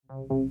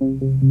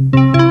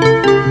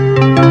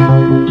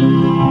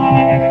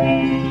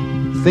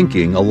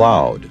Thinking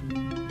Aloud.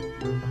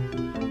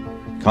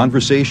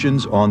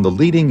 Conversations on the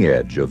leading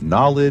edge of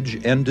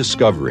knowledge and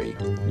discovery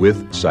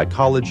with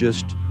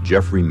psychologist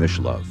Jeffrey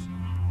Mishlove.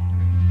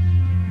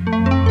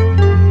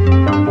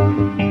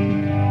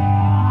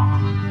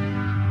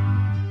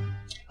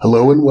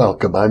 Hello and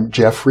welcome. I'm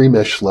Jeffrey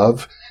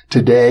Mishlove.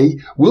 Today,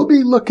 we'll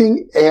be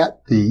looking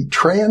at the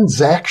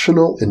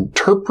transactional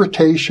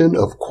interpretation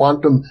of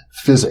quantum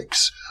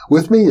physics.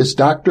 With me is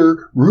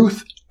Dr.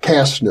 Ruth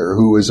Kastner,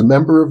 who is a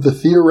member of the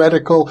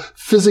Theoretical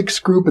Physics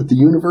Group at the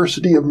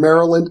University of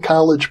Maryland,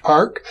 College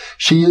Park.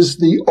 She is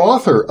the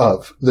author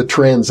of The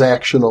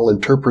Transactional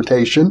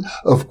Interpretation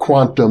of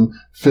Quantum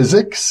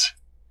Physics,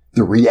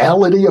 The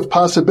Reality of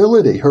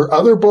Possibility. Her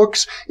other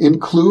books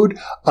include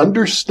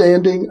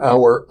Understanding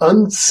Our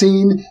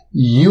Unseen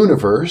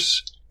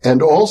Universe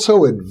and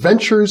also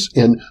Adventures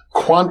in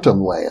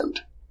Quantum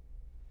Land.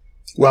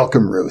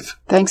 Welcome, Ruth.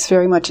 Thanks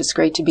very much. It's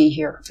great to be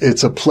here.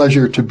 It's a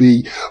pleasure to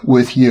be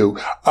with you.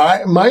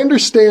 My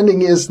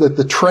understanding is that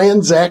the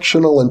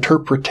transactional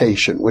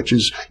interpretation, which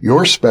is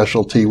your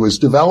specialty, was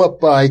developed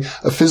by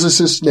a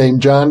physicist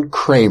named John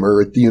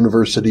Cramer at the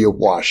University of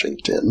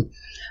Washington.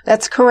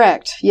 That's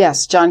correct.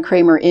 Yes, John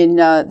Cramer in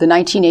the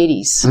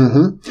 1980s.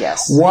 Mm-hmm.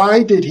 Yes.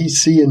 Why did he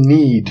see a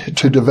need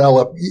to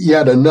develop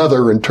yet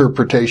another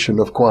interpretation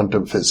of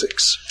quantum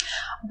physics?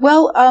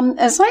 Well,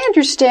 as I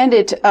understand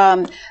it,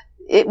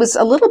 it was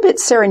a little bit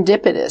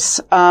serendipitous.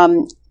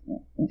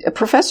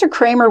 Professor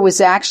Cramer he's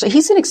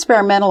an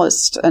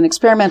experimentalist, an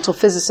experimental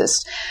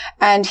physicist,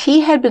 and he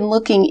had been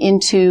looking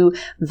into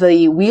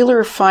the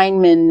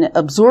Wheeler-Feynman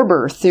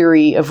absorber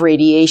theory of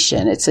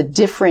radiation. It's a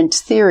different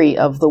theory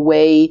of the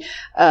way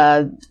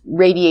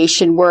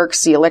radiation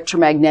works, the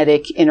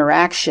electromagnetic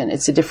interaction.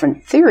 It's a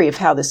different theory of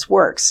how this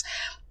works.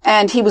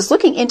 And he was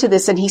looking into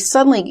this, and he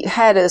suddenly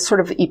had a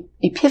sort of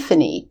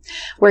epiphany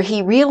where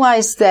he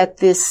realized that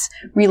this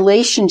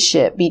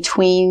relationship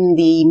between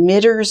the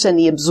emitters and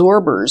the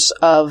absorbers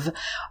of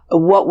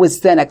what was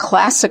then a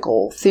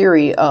classical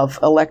theory of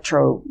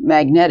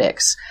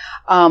electromagnetics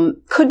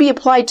could be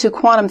applied to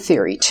quantum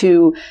theory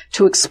to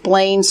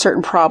explain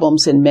certain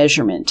problems in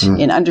measurement,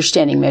 in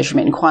understanding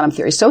measurement in quantum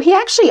theory. So he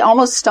actually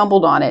almost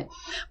stumbled on it,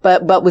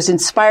 but was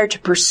inspired to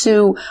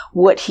pursue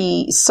what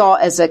he saw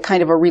as a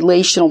kind of a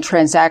relational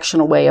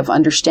transactional way of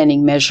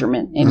understanding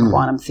measurement in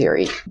quantum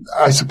theory.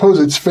 I suppose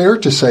it's fair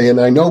to say,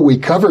 and I know we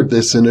covered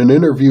this in an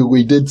interview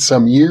we did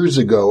some years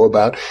ago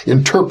about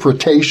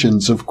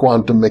interpretations of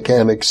quantum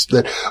mechanics,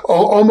 that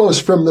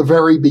almost from the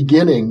very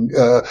beginning,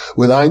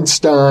 with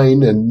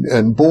Einstein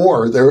and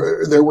Bohr,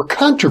 there were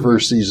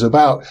controversies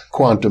about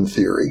quantum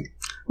theory.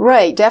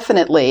 Right,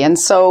 definitely. And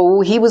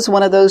so he was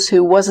one of those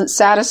who wasn't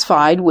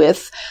satisfied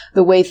with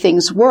the way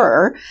things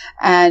were,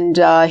 and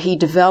he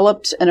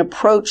developed an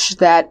approach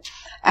that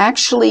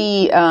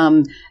actually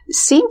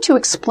seemed to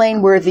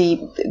explain where the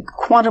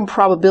quantum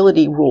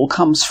probability rule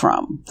comes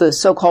from, the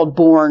so-called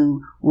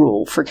Born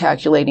rule for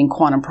calculating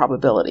quantum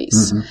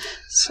probabilities. Mm-hmm.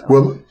 So.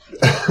 Well,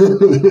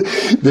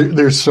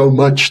 there's so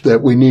much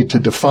that we need to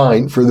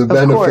define for the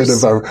benefit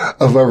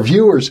of our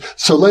viewers.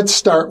 So let's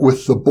start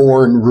with the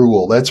Born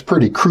rule. That's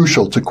pretty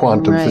crucial to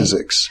quantum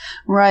physics.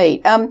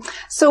 Right.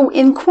 So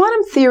in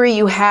quantum theory,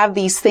 you have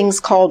these things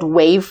called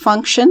wave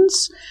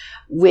functions,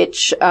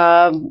 which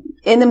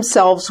in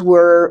themselves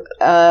were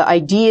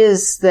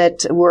ideas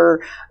that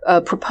were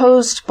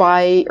proposed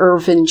by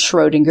Erwin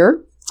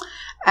Schrödinger.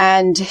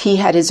 And he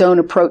had his own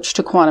approach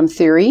to quantum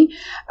theory.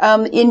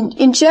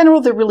 In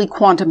general, they're really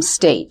quantum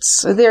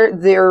states.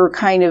 They're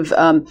kind of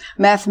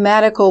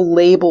mathematical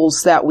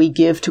labels that we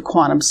give to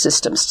quantum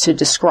systems to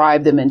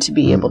describe them and to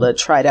be able to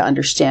try to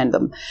understand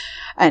them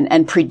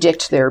and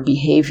predict their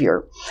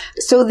behavior.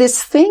 So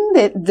this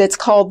thing that's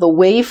called the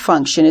wave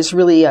function is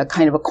really a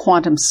kind of a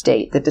quantum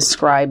state that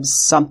describes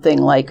something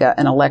like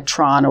an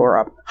electron or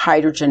a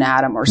hydrogen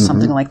atom or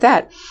something like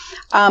that.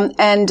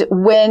 And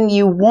when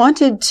you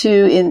wanted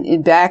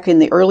to, back in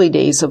the early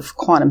days of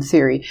quantum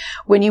theory,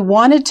 when you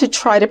wanted to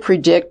try to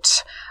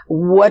predict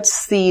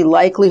what's the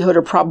likelihood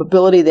or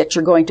probability that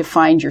you're going to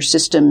find your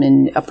system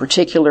in a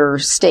particular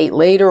state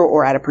later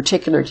or at a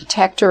particular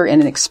detector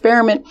in an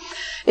experiment,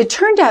 it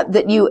turned out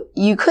that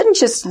you couldn't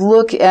just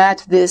look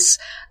at this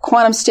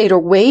quantum state or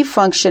wave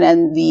function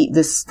and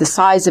the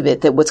size of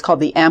it, that what's called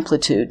the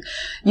amplitude.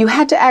 You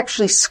had to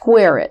actually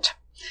square it.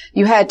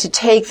 You had to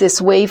take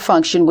this wave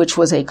function, which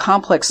was a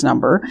complex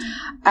number,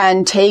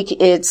 and take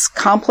its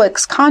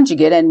complex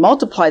conjugate and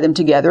multiply them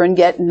together and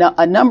get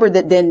a number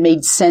that then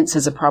made sense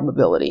as a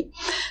probability.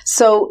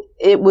 So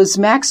it was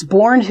Max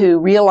Born who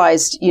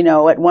realized,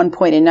 at one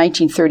point in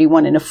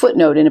 1931 in a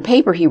footnote in a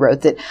paper he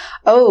wrote that,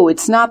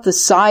 it's not the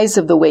size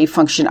of the wave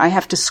function. I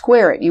have to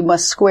square it. You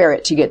must square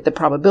it to get the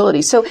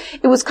probability. So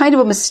it was kind of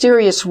a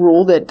mysterious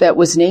rule that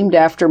was named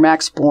after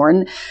Max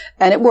Born,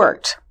 and it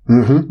worked.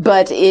 Mm-hmm.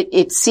 But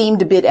it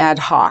seemed a bit ad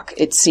hoc.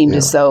 It seemed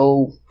as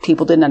though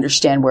people didn't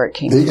understand where it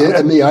came from.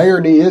 And the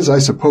irony is, I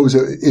suppose,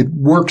 it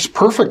works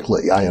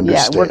perfectly, I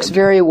understand. Yeah, it works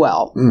very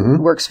well. Mm-hmm.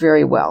 It works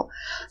very well.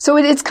 So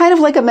it's kind of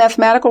like a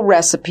mathematical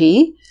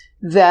recipe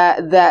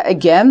that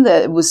again,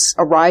 that was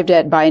arrived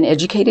at by an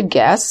educated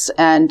guess.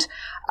 And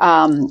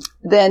then,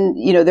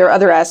 there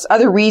are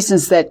other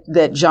reasons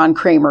that John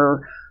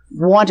Kramer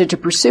wanted to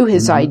pursue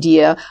his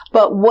idea,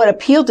 but what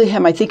appealed to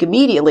him, I think,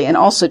 immediately, and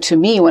also to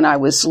me when I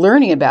was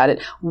learning about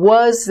it,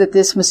 was that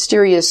this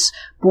mysterious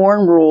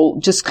Born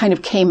rule just kind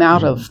of came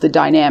out of the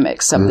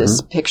dynamics of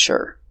this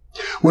picture.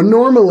 Well,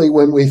 normally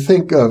when we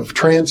think of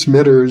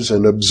transmitters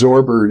and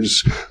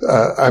absorbers,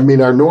 our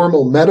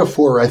normal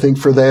metaphor, I think,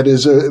 for that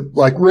is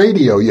like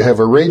radio. You have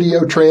a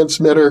radio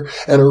transmitter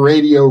and a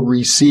radio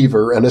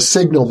receiver and a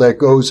signal that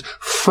goes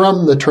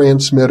from the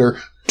transmitter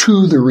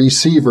to the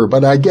receiver.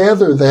 But I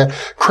gather that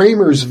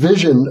Kramer's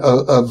vision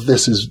of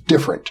this is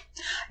different.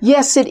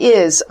 Yes, it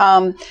is.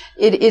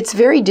 It's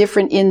very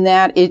different in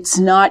that it's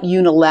not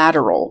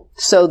unilateral.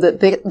 So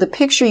the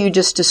picture you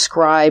just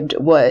described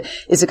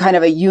is a kind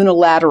of a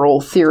unilateral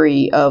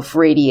theory of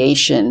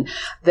radiation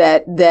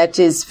that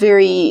is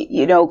very,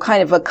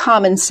 kind of a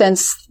common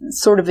sense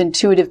sort of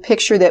intuitive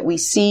picture that we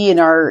see in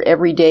our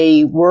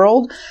everyday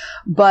world.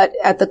 But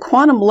at the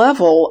quantum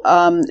level,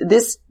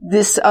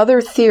 this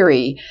other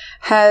theory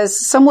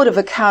has somewhat of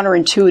a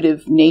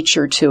counterintuitive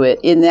nature to it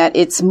in that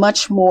it's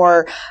much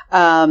more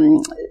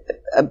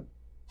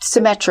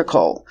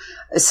symmetrical.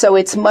 So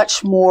it's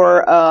much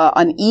more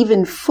on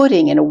even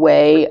footing in a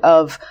way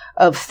of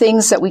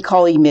things that we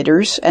call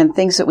emitters and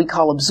things that we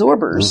call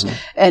absorbers. Mm-hmm.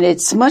 And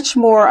it's much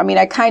more,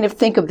 I kind of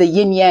think of the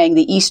yin-yang,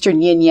 the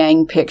Eastern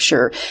yin-yang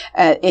picture,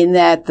 in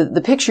that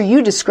the picture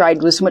you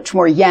described was much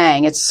more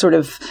yang. It's sort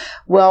of,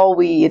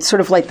 it's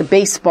sort of like the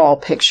baseball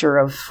picture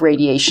of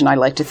radiation, I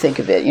like to think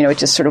of it. It's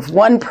just sort of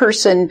one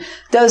person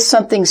does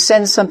something,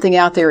 sends something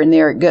out there, and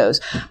there it goes.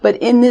 But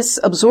in this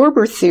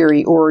absorber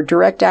theory or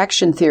direct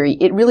action theory,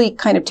 it really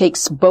kind of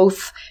takes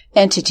both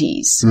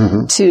entities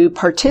to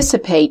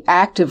participate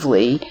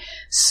actively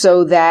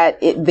so that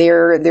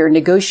they're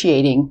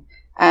negotiating,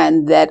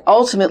 and that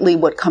ultimately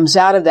what comes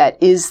out of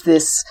that is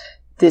this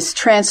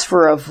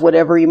transfer of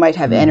whatever you might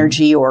have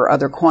energy or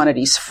other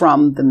quantities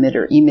from the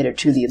emitter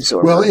to the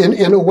absorber. Well,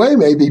 in a way,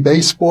 maybe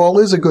baseball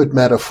is a good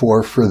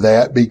metaphor for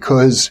that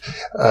because,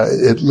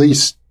 at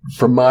least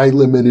from my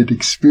limited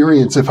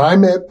experience, if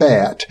I'm at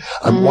bat,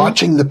 I'm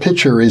watching the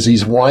pitcher as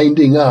he's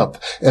winding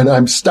up, and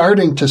I'm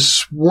starting to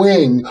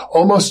swing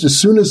almost as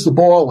soon as the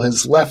ball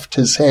has left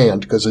his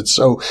hand because it's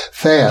so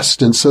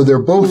fast. And so they're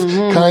both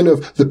kind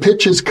of, the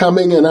pitch is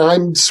coming and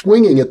I'm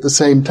swinging at the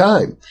same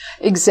time.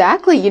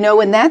 Exactly.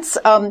 And that's,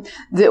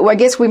 I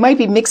guess we might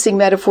be mixing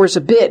metaphors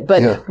a bit,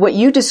 but what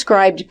you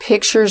described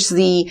pictures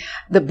the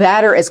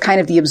batter as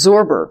kind of the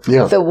absorber,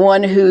 the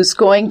one who's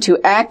going to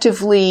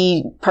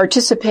actively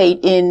participate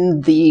in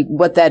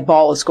what that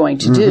ball is going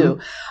to do.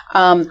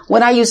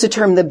 When I use the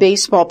term the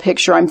baseball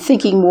picture, I'm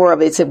thinking more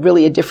of it's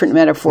really a different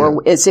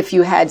metaphor, as if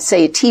you had,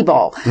 say, a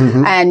T-ball,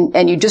 and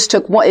it just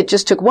took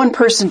one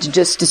person to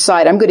just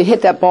decide, I'm going to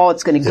hit that ball,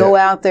 it's going to go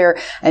out there,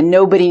 and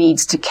nobody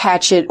needs to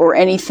catch it or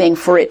anything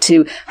for it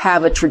to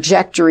have a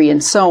trajectory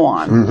and so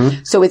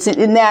on. So it's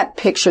in that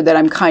picture that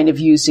I'm kind of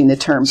using the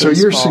term baseball.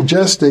 So you're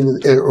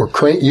suggesting, or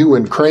you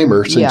and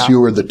Kramer, since you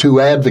were the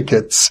two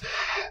advocates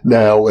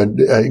now, and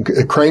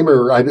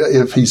Kramer,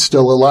 if he's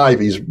still alive,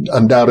 he's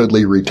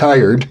undoubtedly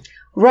retired.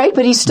 Right,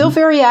 but he's still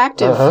very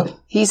active.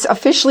 He's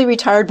officially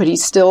retired, but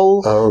he's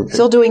still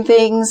doing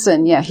things,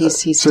 and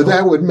he's so still.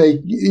 That would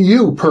make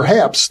you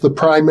perhaps the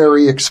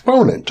primary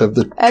exponent of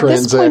the transactional. At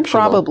this point,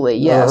 probably,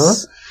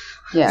 yes.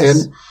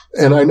 Yes.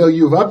 And I know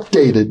you've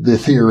updated the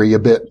theory a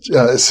bit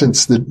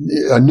since the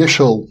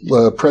initial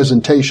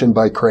presentation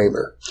by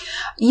Kramer.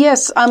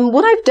 Yes.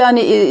 What I've done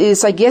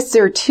is, I guess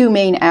there are two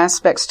main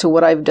aspects to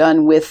what I've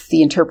done with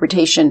the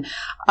interpretation.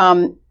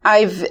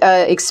 I've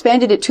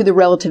expanded it to the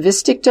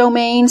relativistic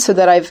domain so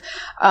that I've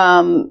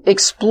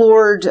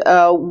explored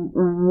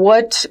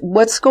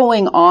what's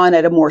going on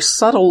at a more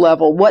subtle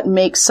level. What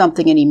makes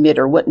something an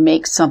emitter? What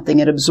makes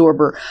something an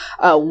absorber?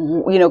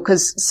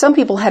 Because some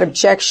people had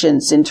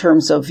objections in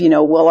terms of,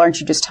 aren't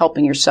you just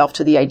helping yourself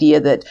to the idea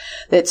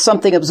that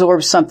something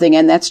absorbs something,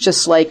 and that's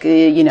just like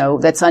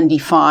that's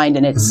undefined,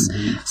 and it's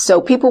so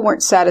people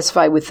weren't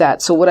satisfied with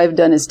that. So what I've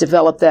done is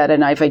develop that,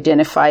 and I've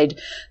identified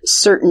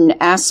certain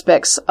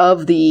aspects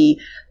of the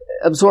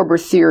absorber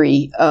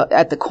theory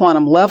at the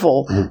quantum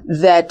level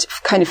that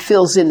kind of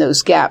fills in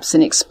those gaps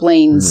and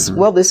explains,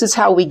 this is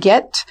how we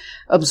get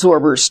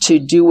absorbers to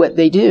do what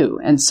they do,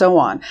 and so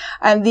on.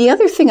 And the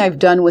other thing I've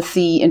done with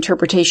the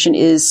interpretation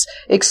is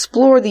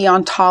explore the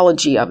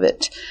ontology of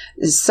it,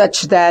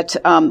 such that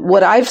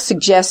what I've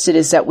suggested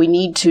is that we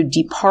need to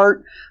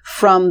depart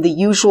from the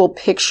usual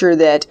picture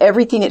that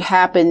everything that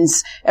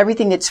happens,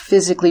 everything that's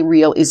physically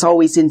real is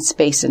always in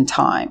space and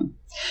time.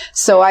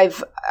 So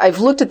I've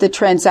looked at the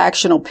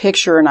transactional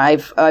picture, and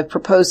I've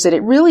proposed that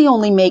it really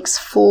only makes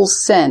full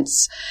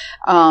sense.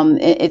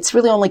 It's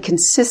really only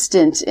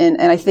consistent,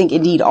 and I think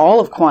indeed all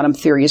of quantum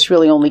theory is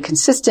really only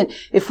consistent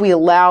if we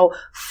allow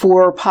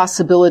for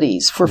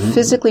possibilities, for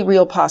physically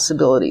real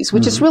possibilities,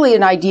 which is really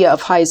an idea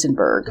of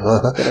Heisenberg.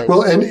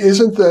 Well, and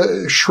isn't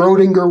the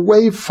Schrödinger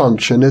wave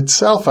function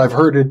itself, I've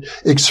heard it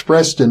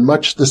expressed in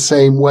much the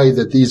same way,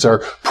 that these are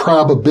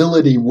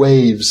probability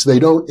waves. They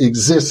don't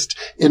exist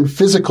in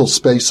physical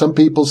space. Some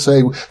people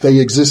say they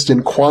exist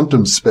in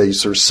quantum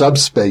space or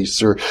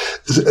subspace or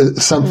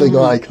something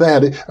like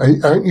that.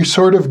 Aren't you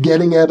sort of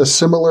getting at a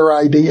similar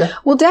idea?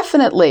 Well,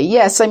 definitely,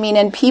 yes. I mean,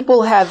 and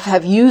people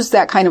have used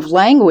that kind of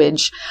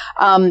language.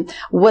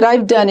 What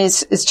I've done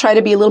is try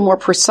to be a little more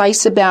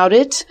precise about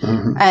it,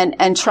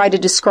 and try to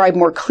describe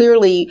more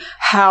clearly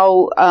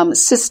how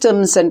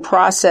systems and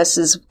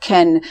processes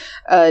can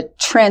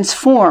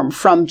transform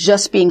from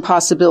just being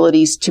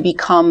possibilities to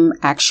become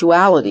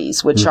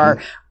actualities, which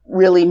are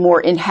really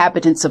more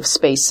inhabitants of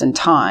space and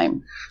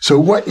time. So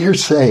what you're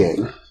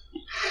saying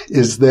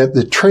is that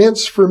the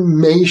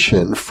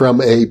transformation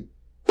from a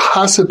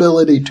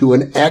possibility to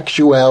an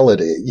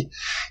actuality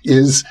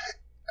is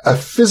a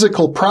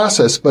physical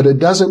process, but it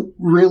doesn't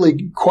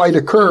really quite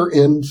occur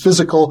in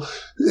physical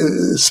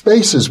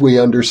space as we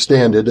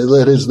understand it.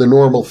 That is the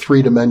normal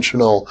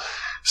three-dimensional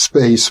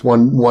space,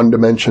 one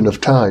dimension of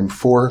time,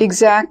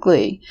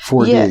 exactly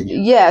 4D.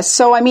 Yes.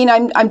 So I mean,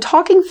 I'm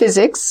talking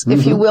physics,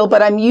 if you will,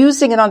 but I'm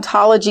using an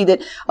ontology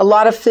that a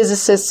lot of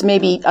physicists may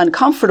be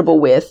uncomfortable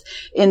with,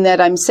 in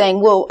that I'm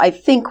saying, well, I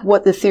think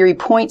what the theory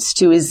points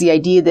to is the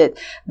idea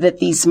that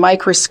these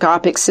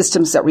microscopic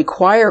systems that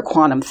require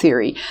quantum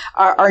theory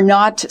are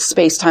not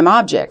space-time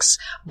objects,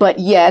 but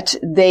yet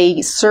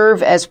they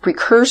serve as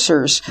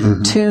precursors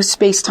to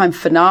space-time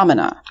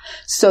phenomena.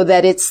 So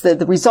that it's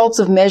the results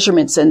of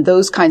measurements and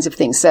those kinds of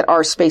things that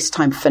are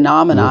space-time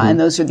phenomena, and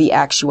those are the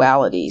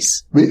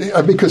actualities.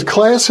 Because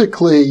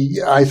classically,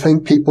 I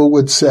think people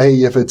would say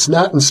if it's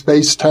not in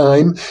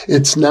space-time,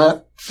 it's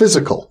not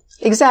physical.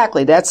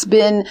 Exactly. That's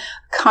been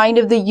kind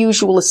of the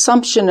usual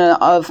assumption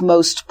of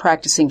most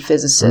practicing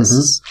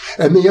physicists.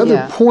 And the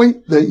other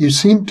point that you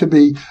seem to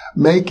be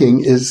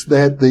making is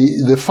that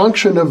the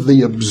function of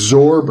the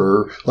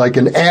absorber, like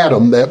an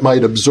atom that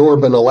might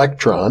absorb an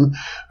electron,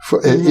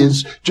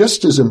 is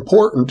just as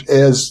important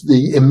as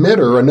the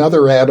emitter,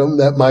 another atom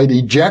that might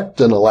eject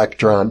an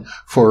electron,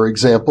 for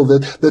example,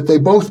 that they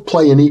both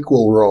play an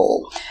equal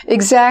role.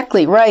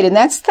 Exactly, right. And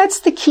that's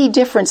the key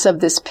difference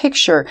of this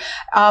picture.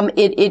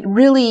 It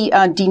really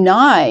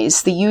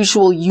denies the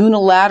usual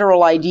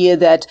unilateral idea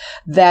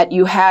that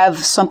you have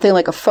something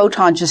like a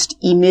photon just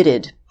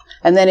emitted,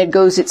 and then it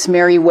goes its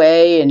merry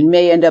way and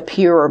may end up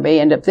here or may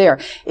end up there.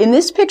 In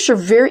this picture,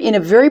 in a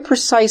very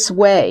precise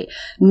way,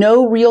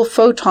 no real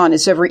photon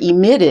is ever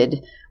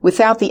emitted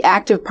without the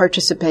active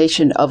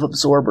participation of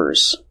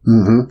absorbers.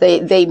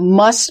 They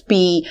must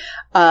be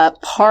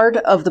part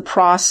of the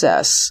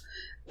process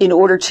in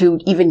order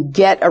to even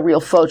get a real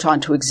photon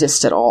to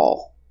exist at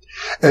all.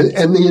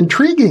 And the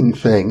intriguing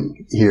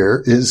thing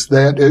here is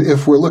that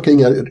if we're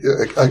looking at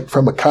it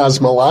from a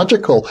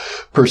cosmological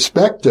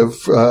perspective,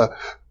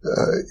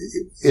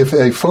 if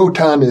a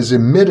photon is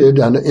emitted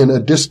in a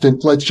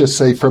distant, let's just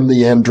say from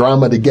the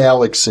Andromeda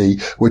galaxy,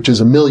 which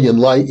is 1 million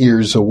light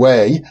years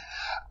away,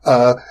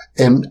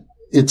 and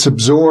it's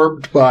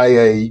absorbed by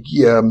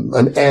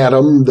an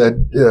atom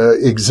that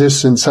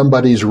exists in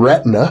somebody's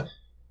retina,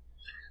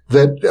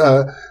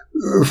 that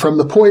from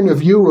the point of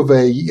view of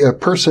a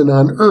person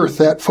on Earth,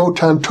 that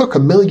photon took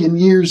 1 million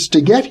years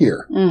to get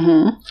here.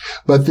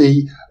 But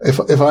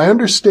if I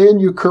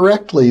understand you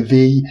correctly,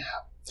 the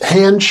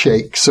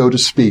handshake, so to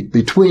speak,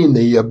 between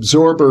the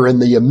absorber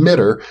and the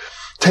emitter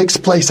takes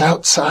place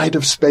outside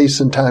of space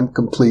and time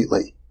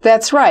completely.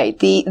 That's right.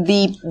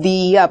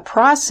 The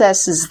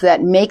processes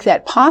that make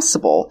that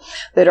possible,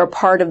 that are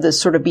part of the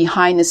sort of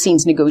behind the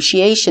scenes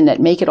negotiation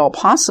that make it all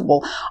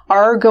possible,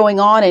 are going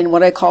on in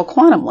what I call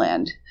quantum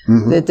land.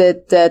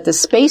 That the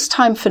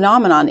space-time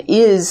phenomenon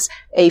is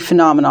a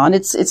phenomenon.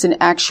 It's an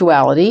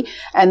actuality,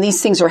 and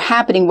these things are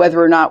happening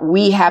whether or not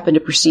we happen to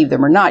perceive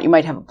them or not. You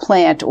might have a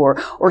plant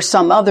or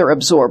some other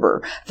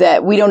absorber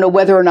that we don't know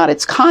whether or not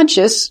it's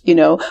conscious,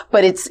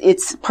 but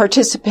it's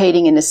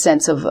participating in a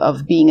sense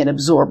of being an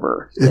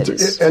absorber.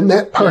 And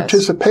that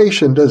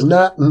participation does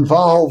not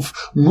involve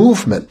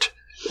movement.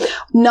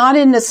 Not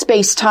in the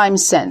space-time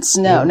sense,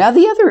 no. Now,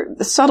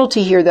 the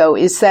subtlety here, though,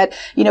 is that,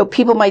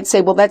 people might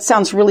say, well, that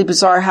sounds really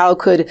bizarre. How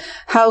could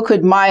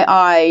my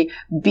eye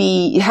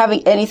be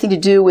having anything to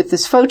do with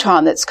this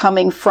photon that's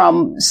coming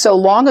from so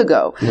long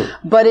ago?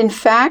 But in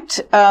fact,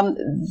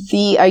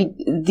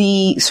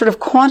 the sort of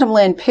quantum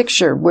land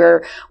picture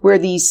where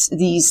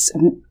these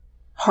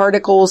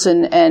particles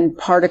and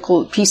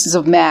particle pieces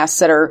of mass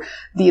that are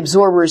the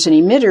absorbers and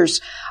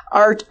emitters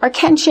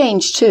can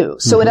change too.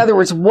 So in other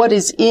words, what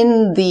is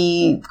in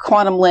the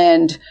quantum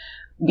land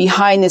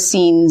behind the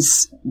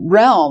scenes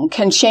realm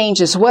can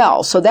change as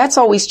well. So that's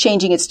always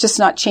changing. It's just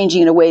not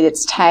changing in a way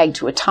that's tagged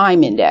to a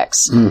time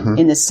index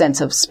in the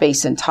sense of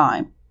space and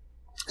time.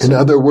 In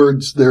other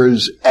words, there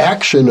is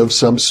action of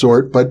some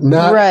sort, but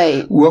not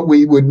what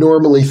we would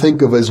normally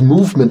think of as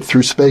movement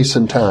through space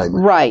and time.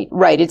 Right.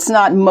 It's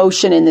not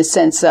motion in the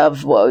sense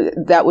of,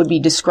 that would be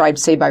described,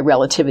 say, by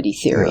relativity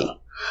theory. Yeah.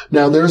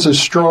 Now, there's a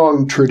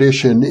strong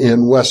tradition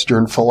in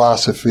Western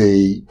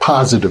philosophy,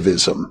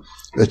 positivism.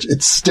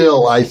 It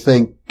still, I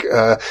think,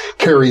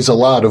 carries a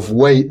lot of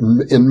weight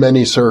in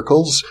many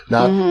circles,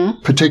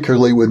 not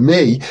particularly with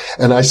me,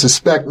 and I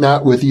suspect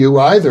not with you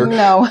either.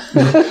 No.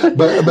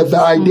 but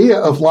the idea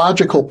of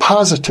logical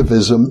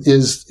positivism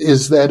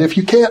is that if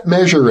you can't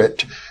measure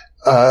it,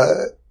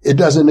 it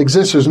doesn't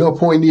exist. There's no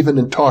point even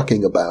in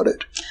talking about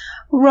it.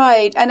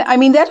 Right. And I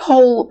mean, that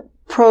whole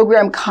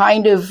program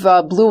kind of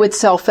blew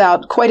itself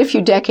out quite a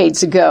few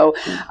decades ago.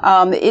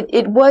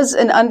 It was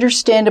an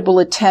understandable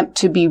attempt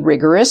to be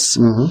rigorous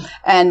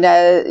and,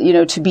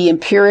 to be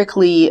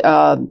empirically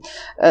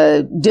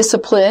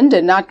disciplined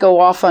and not go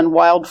off on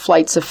wild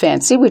flights of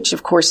fancy, which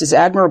of course is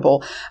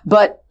admirable.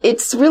 But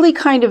it's really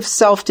kind of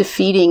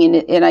self-defeating.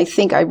 And I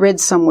think I read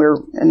somewhere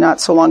not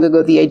so long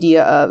ago the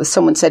idea of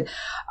someone said,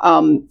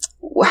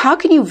 how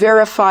can you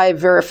verify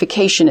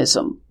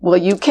verificationism? Well,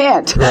 you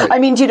can't. Right. I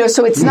mean,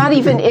 so it's not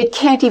even, it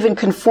can't even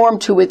conform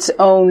to its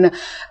own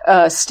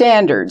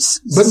standards.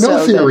 But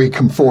no theory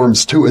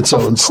conforms to its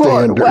own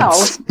standards.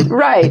 Well,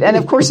 right. And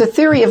of course, a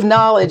theory of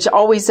knowledge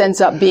always ends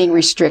up being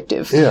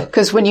restrictive.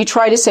 Because when you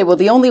try to say, well,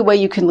 the only way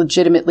you can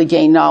legitimately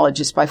gain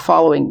knowledge is by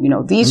following,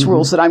 these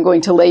rules that I'm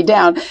going to lay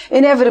down,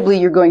 inevitably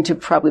you're going to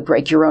probably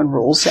break your own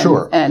rules.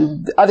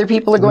 And other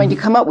people are going to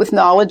come up with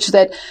knowledge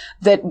that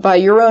by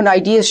your own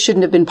ideas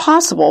shouldn't have been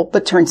possible,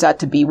 but turns out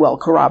to be well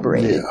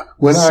corroborated. Yeah.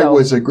 When I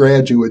was a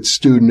graduate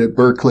student at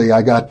Berkeley,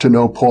 I got to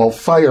know Paul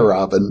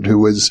Feyerabend, who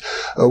was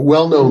a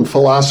well-known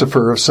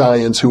philosopher of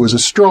science who was a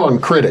strong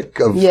critic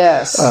of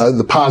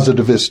the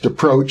positivist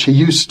approach. He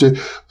used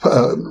to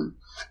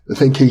I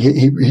think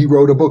he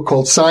wrote a book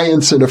called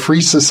Science in a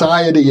Free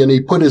Society, and he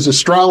put his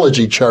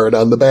astrology chart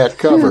on the back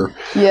cover.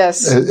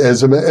 Yes.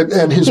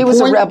 And his he was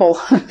a rebel.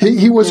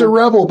 He was a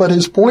rebel, but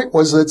his point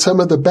was that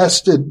some of the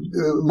best,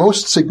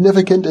 most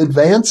significant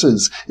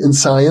advances in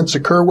science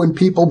occur when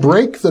people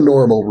break the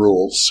normal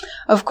rules.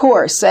 Of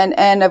course.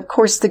 And of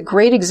course, the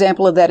great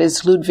example of that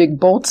is Ludwig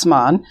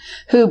Boltzmann,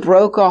 who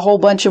broke a whole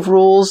bunch of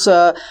rules,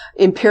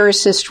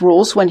 empiricist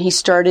rules, when he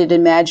started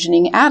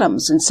imagining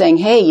atoms and saying,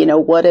 hey,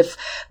 what if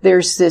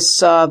there's this,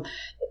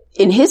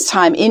 in his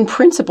time, in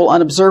principle,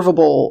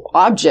 unobservable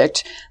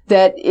object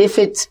that if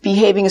it's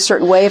behaving a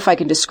certain way, if I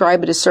can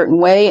describe it a certain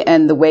way,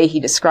 and the way he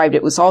described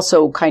it was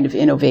also kind of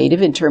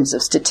innovative in terms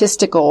of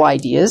statistical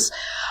ideas,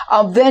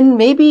 then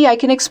maybe I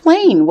can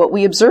explain what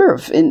we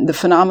observe in the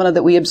phenomena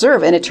that we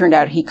observe. And it turned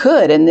out he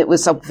could, and it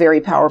was a very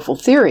powerful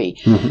theory.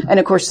 And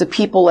of course, the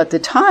people at the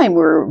time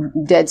were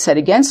dead set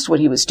against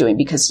what he was doing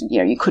because,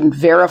 you couldn't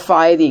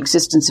verify the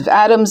existence of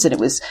atoms, and it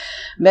was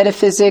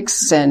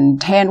metaphysics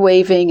and hand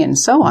waving and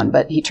so on.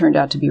 But he turned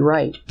out to be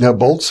right. Now,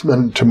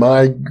 Boltzmann, to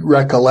my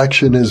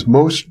recollection, is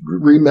most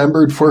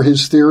remembered for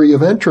his theory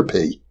of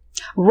entropy.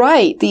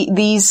 Right.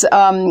 These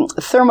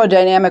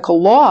thermodynamical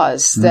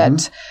laws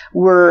that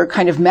were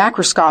kind of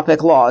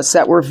macroscopic laws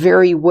that were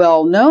very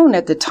well known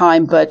at the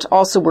time, but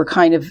also were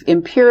kind of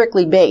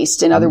empirically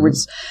based. In other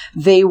words,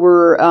 they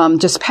were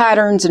just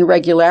patterns and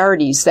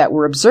regularities that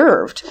were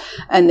observed,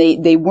 and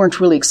they weren't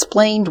really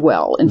explained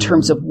well in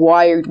terms of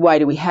why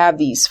do we have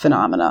these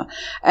phenomena.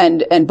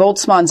 And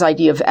Boltzmann's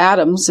idea of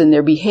atoms and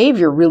their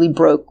behavior really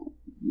broke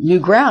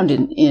new ground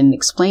in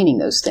explaining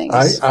those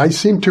things. I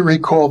seem to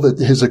recall that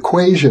his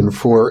equation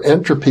for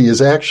entropy is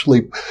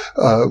actually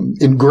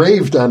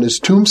engraved on his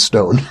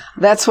tombstone.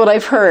 That's what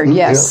I've heard.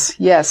 Yes,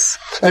 yes.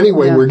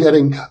 Anyway, we're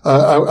getting,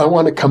 I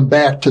want to come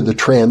back to the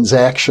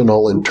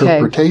transactional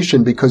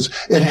interpretation because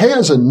it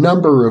has a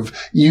number of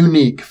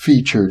unique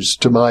features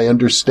to my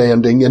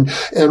understanding. And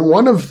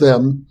one of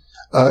them,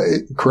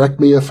 correct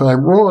me if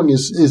I'm wrong,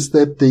 is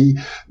that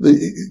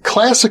the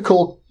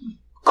classical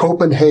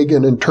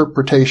Copenhagen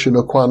interpretation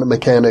of quantum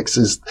mechanics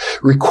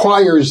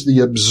requires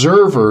the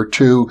observer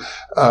to,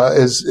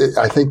 as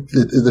I think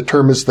the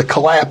term is the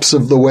collapse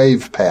of the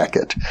wave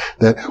packet.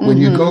 That when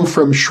you go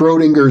from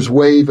Schrodinger's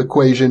wave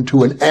equation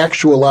to an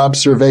actual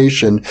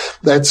observation,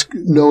 that's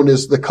known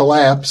as the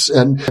collapse,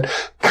 and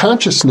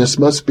consciousness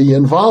must be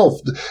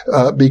involved,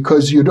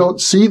 because you don't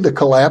see the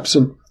collapse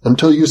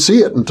until you see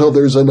it, until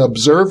there's an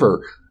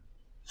observer.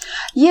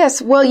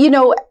 Yes.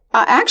 Well,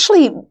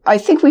 actually, I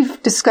think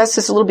we've discussed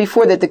this a little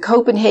before, that the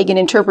Copenhagen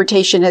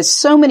interpretation has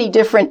so many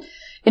different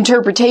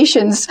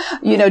interpretations,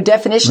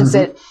 definitions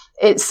that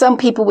some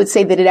people would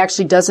say that it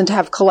actually doesn't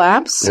have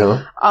collapse.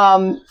 Yeah.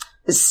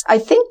 I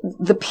think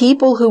the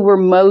people who were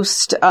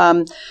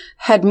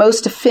had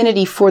most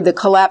affinity for the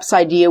collapse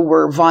idea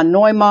were von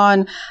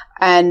Neumann,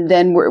 and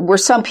then were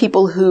some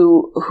people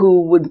who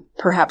would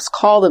perhaps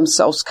call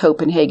themselves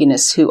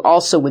Copenhaganists who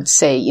also would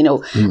say,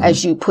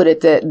 as you put it,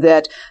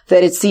 that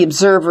it's the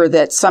observer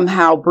that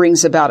somehow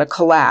brings about a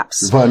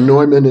collapse. Von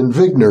Neumann and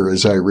Wigner,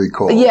 as I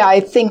recall. Yeah, I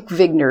think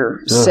Wigner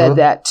said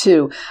that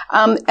too.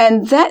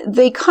 And that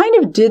they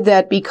kind of did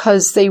that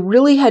because they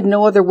really had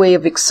no other way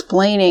of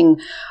explaining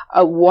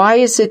why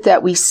is it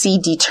that we see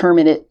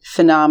determinate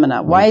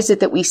phenomena? Why is it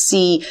that we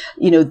see,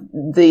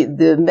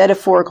 the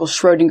metaphorical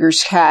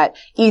Schrodinger's cat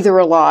either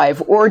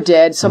alive or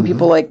dead? Some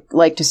people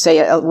like to say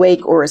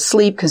awake or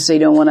asleep because they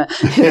don't want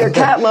to, they're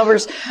cat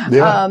lovers.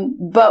 Yeah.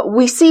 But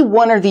we see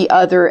one or the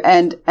other,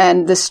 and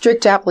the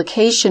strict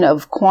application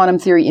of quantum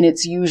theory in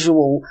its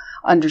usual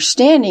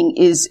understanding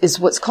is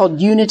what's called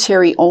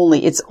unitary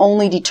only. It's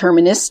only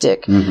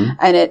deterministic.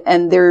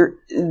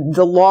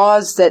 The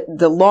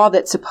law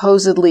that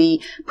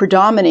supposedly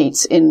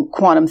predominates in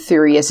quantum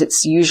theory as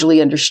it's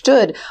usually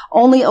understood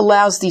only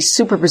allows these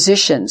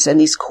superpositions and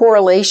these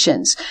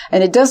correlations,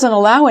 and it doesn't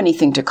allow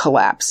anything to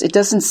collapse. It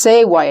doesn't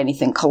say why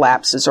anything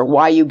collapses or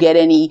why you get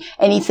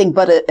anything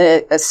but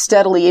a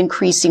steadily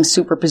increasing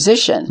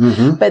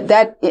superposition. But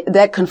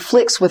that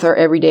conflicts with our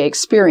everyday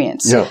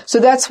experience. Yeah. So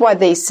that's why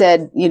they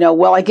said,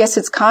 well, I guess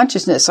it's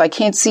consciousness. I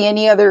can't see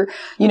any other,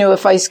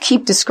 if I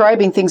keep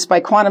describing things by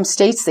quantum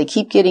states, they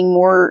keep getting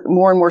more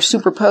and more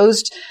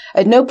superposed.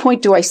 At no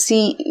point do I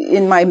see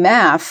in my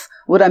math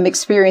what I'm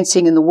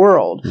experiencing in the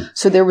world.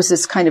 So there was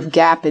this kind of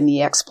gap in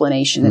the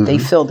explanation that they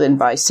filled in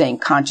by saying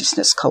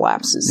consciousness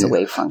collapses the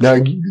wave function.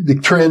 Now, the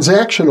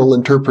transactional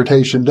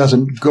interpretation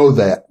doesn't go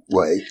that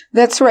way.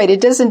 That's right.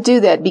 It doesn't do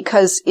that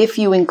because if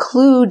you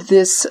include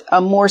this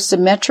more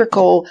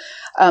symmetrical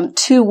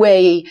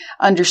two-way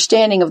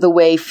understanding of the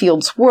way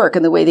fields work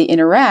and the way they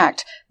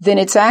interact, then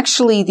it's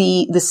actually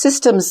the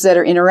systems that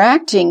are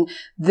interacting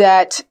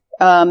that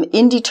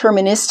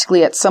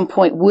indeterministically at some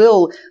point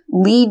will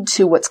lead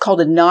to what's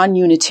called a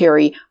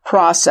non-unitary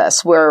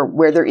process where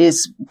there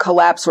is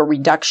collapse or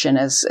reduction,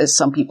 as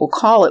some people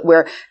call it,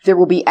 where there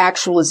will be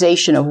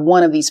actualization of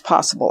one of these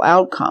possible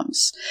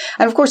outcomes.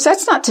 And of course,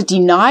 that's not to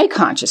deny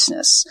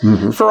consciousness.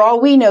 For all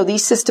we know,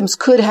 these systems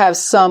could have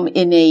some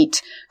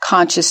innate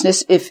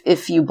consciousness.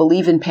 If you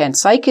believe in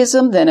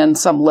panpsychism, then on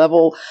some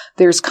level,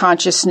 there's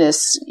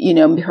consciousness,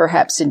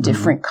 perhaps in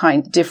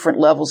different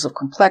levels of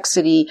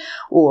complexity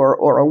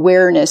or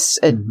awareness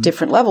at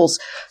different levels.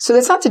 So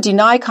that's not to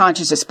deny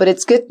consciousness, but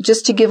it's good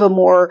just to give a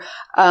more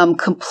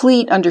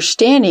complete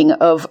understanding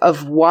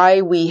of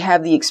why we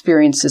have the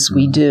experiences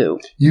we do.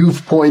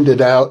 You've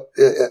pointed out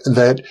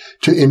that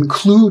to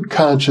include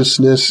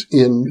consciousness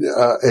in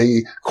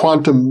a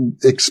quantum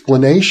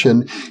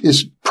explanation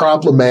is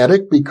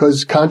problematic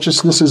because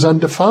consciousness is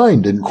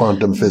undefined in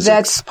quantum physics.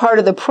 That's part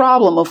of the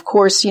problem. Of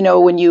course,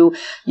 when you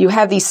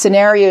have these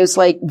scenarios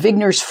like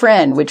Wigner's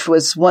friend, which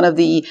was one of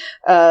the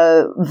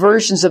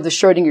versions of the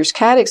Schrodinger's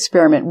cat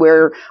experiment,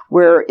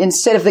 where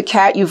instead of the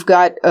cat, you've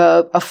got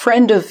a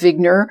friend of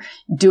Wigner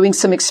doing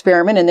some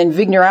experiment, and then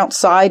Wigner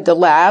outside the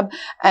lab,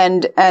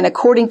 and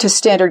according to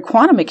standard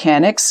quantum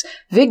mechanics,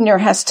 Wigner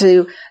has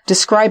to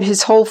describe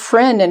his whole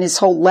friend and his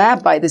whole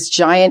lab by this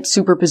giant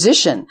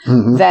superposition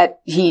that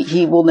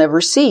he will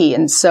never see.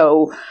 And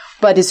so,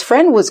 but his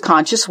friend was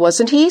conscious,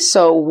 wasn't he?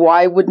 So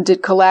why wouldn't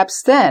it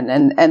collapse then?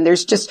 And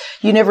there's just,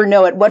 you never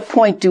know at what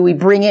point do we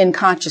bring in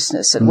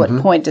consciousness? At what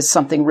point does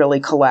something really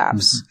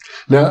collapse?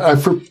 Now,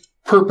 for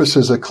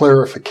purposes of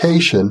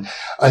clarification,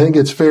 I think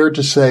it's fair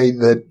to say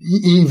that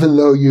even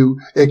though you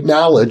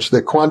acknowledge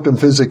that quantum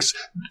physics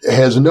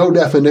has no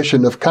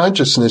definition of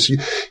consciousness,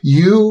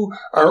 you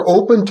are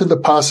open to the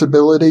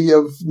possibility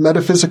of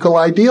metaphysical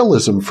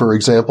idealism, for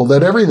example,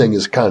 that everything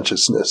is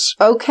consciousness.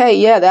 Okay,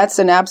 yeah, that's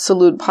an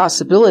absolute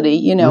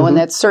possibility, and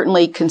that's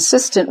certainly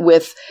consistent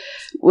with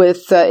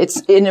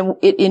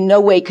it in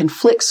no way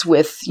conflicts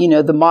with,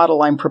 the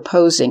model I'm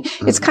proposing.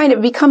 It's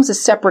it becomes a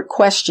separate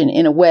question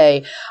in a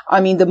way.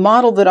 I mean, the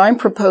model that I'm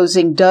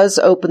proposing does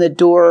open the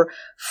door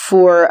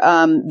for,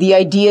 the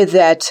idea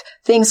that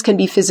things can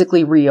be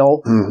physically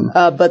real,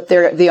 but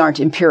they aren't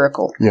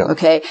empirical. Yeah.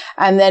 Okay.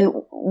 And then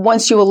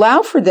once you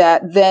allow for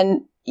that,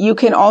 then you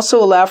can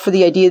also allow for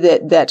the idea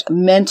that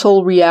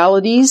mental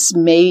realities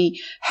may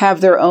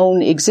have their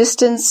own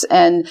existence,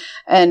 and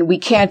we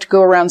can't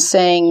go around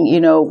saying,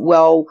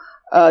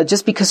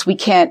 just because we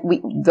can't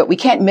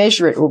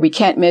measure it, or we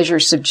can't measure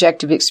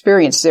subjective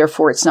experience,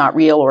 therefore it's not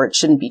real or it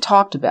shouldn't be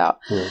talked about.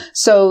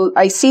 So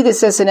I see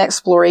this as an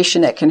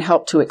exploration that can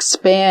help to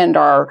expand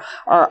our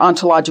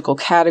ontological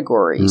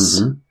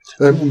categories.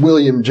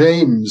 William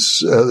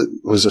James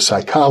was a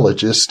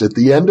psychologist. At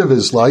the end of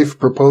his life,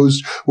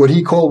 proposed what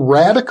he called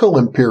radical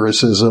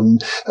empiricism,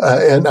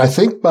 and I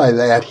think by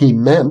that he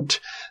meant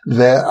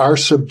that our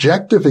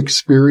subjective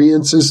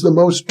experience is the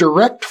most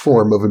direct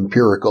form of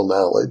empirical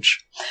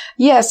knowledge.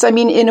 Yes, I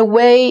mean, in a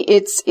way,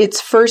 it's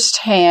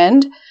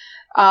firsthand.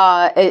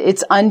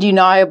 It's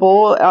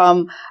undeniable.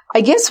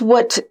 I guess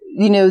what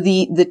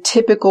the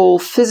typical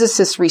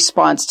physicist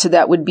response to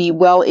that would be,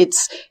 well,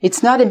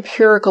 it's not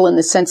empirical in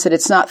the sense that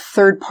it's not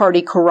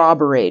third-party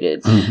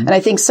corroborated. Mm-hmm. And I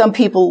think some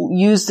people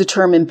use the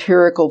term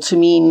empirical to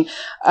mean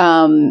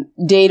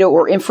data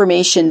or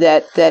information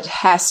that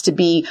has to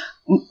be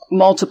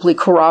multiply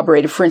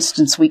corroborated. For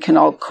instance, we can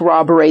all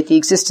corroborate the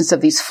existence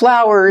of these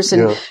flowers,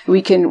 and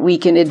we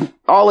can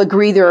all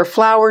agree there are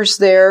flowers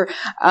there.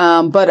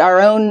 But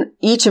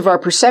each of our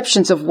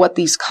perceptions of what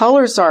these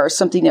colors are is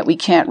something that we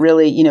can't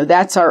really,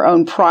 that's our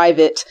own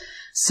private,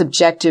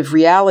 subjective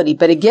reality.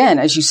 But again,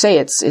 as you say,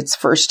 it's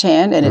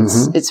firsthand and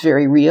it's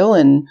very real,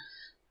 and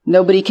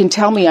nobody can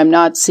tell me I'm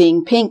not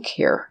seeing pink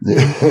here.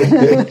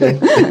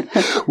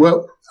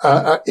 Well,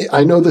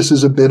 I know this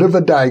is a bit of a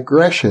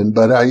digression,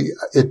 but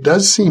it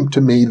does seem to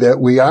me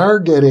that we are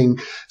getting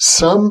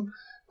some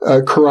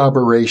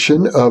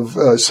corroboration of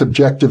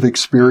subjective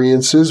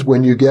experiences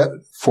when you get,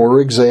 for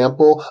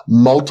example,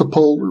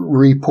 multiple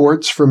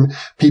reports from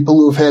people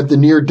who have had the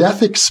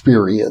near-death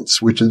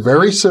experience, which is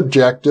very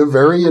subjective,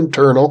 very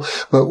internal,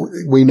 but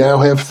we now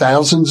have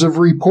thousands of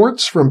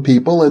reports from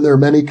people, and there are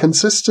many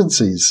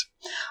consistencies.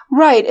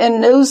 Right.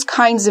 And those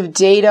kinds of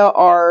data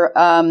are,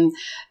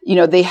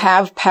 they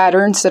have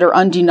patterns that are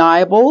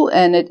undeniable,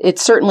 and it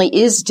certainly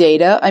is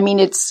data. I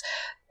mean,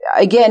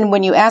 again,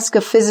 when you ask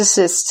a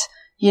physicist,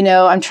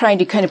 I'm trying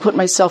to kind of put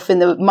myself in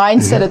the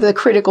mindset of the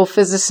critical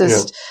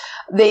physicist.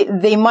 Yeah.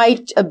 They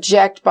might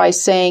object by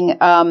saying,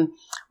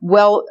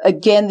 well,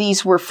 again,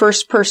 these were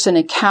first-person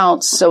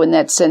accounts, so in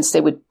that sense, they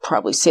would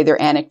probably say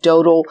they're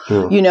anecdotal.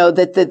 Yeah.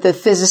 That the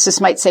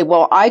physicist might say,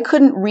 well, I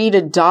couldn't read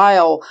a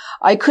dial.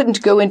 I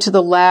couldn't go into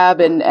the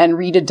lab and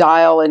read a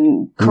dial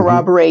and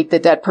corroborate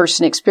that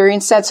person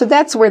experienced that. So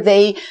that's where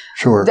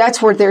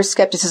that's where their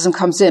skepticism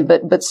comes in.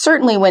 But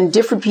certainly when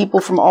different people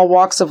from all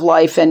walks of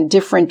life and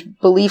different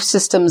belief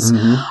systems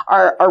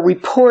are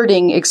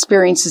reporting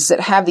experiences that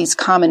have these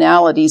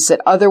commonalities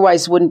that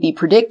otherwise wouldn't be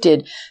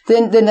predicted,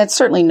 then that's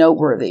certainly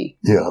noteworthy.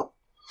 Yeah.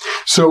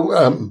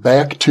 So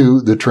back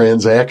to the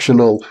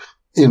transactional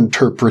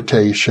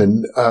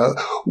interpretation.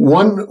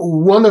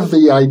 One of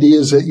the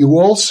ideas that you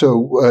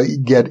also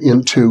get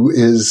into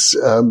is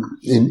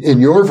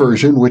in your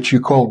version, which you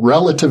call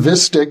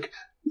relativistic.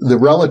 The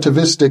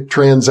relativistic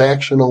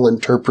transactional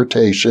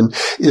interpretation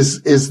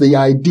is the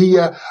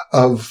idea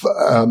of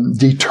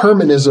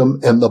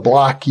determinism and the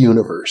block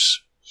universe.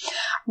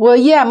 Well,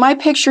 yeah, my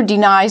picture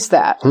denies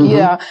that.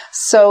 Yeah.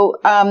 So,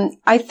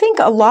 I think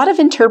a lot of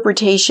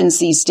interpretations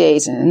these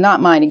days, and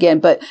not mine again,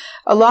 but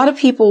a lot of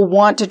people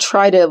want to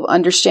try to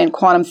understand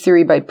quantum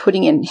theory by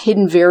putting in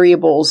hidden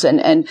variables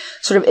and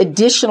sort of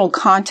additional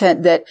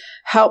content that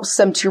helps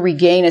them to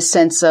regain a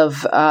sense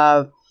of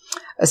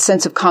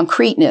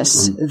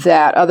concreteness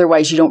that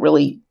otherwise you don't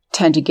really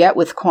tend to get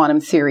with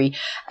quantum theory.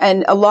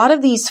 And a lot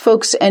of these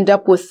folks end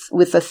up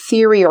with a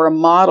theory or a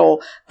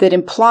model that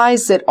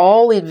implies that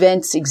all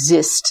events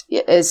exist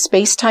as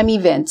space-time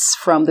events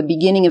from the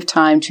beginning of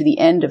time to the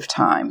end of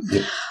time.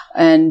 Yeah.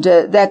 And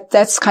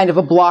that's kind of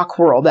a block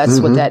world. That's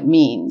what that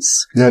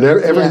means. Yeah,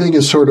 everything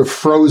is sort of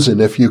frozen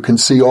if you can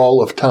see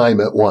all of time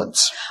at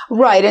once.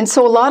 Right. And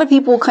so a lot of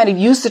people kind of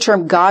use the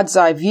term God's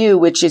eye view,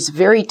 which is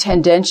very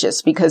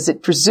tendentious because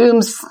it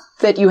presumes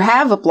that you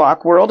have a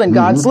block world and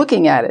God's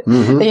looking at it,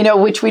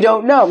 which we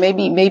don't know.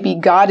 Maybe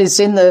God is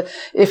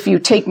if you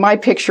take my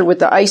picture with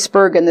the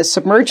iceberg and the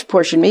submerged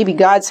portion, maybe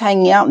God's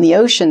hanging out in the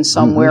ocean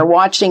somewhere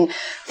watching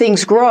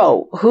things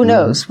grow. Who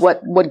knows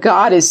what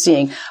God is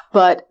seeing?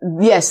 But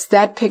yes,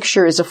 that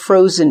picture is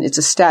it's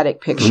a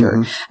static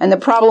picture. And the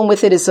problem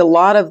with it is a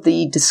lot of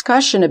the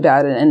discussion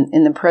about it and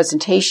in the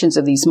presentations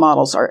of these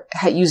models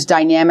use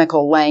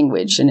dynamical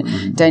language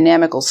and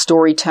dynamical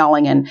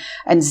storytelling and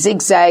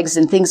zigzags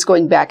and things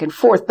going back and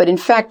forth. But in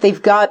fact,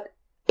 they've got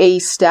a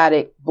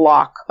static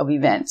block of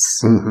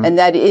events, and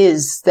that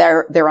is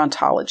their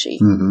ontology.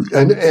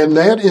 And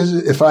that is,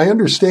 if I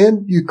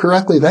understand you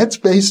correctly, that's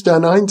based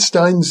on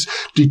Einstein's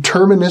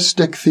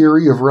deterministic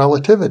theory of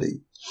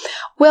relativity.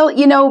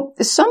 Well,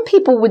 some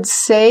people would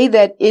say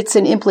that it's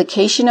an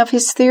implication of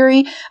his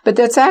theory, but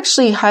that's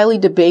actually highly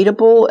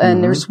debatable.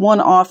 And there's one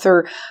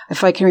author,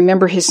 if I can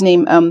remember his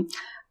name,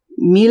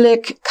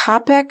 Milik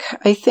Capek,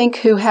 I think,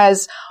 who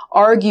has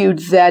argued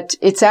that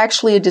it's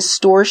actually a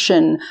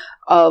distortion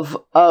of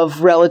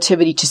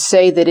relativity to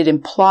say that it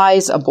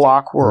implies a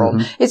block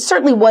world. It's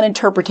certainly one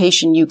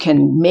interpretation you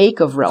can make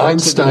of relativity.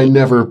 Einstein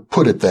never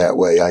put it that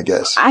way, I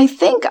guess. I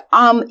think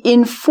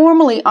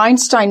informally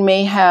Einstein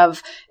may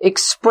have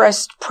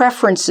expressed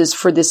preferences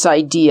for this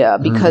idea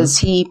because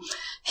he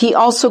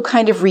also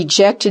kind of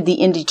rejected the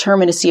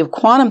indeterminacy of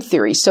quantum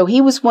theory. So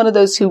he was one of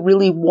those who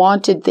really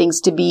wanted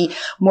things to be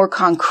more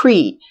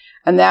concrete.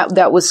 And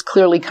that was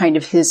clearly kind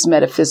of his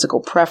metaphysical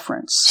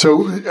preference.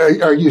 So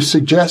are you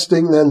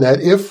suggesting then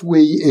that if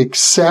we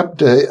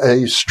accept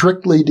a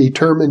strictly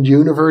determined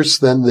universe,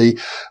 then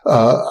the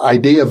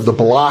idea of the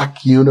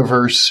block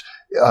universe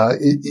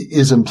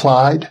is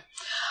implied?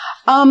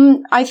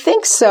 I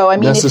think so. I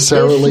mean,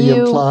 necessarily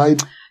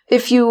implied?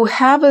 If you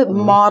have a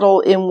model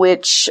in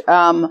which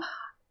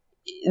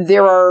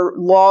there are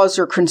laws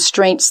or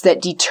constraints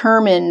that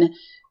determine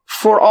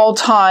for all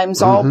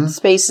times, all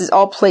spaces,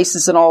 all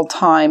places, and all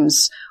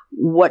times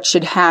what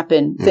should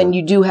happen, then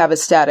you do have a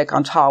static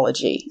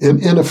ontology.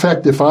 In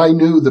effect, if I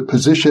knew the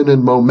position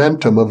and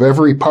momentum of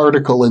every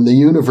particle in the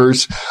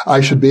universe,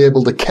 I should be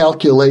able to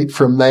calculate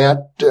from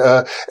that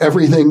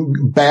everything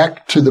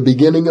back to the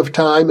beginning of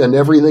time and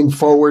everything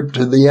forward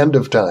to the end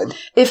of time.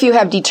 If you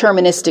have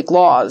deterministic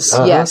laws,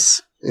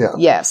 yes. Yeah.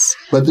 Yes.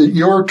 But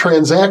your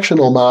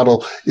transactional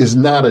model is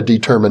not a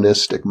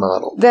deterministic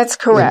model. That's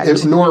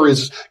correct. Nor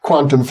is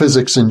quantum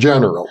physics in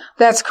general.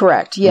 That's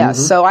correct. Yes.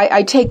 So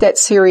I take that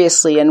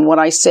seriously. And what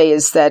I say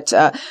is that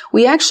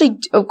we actually,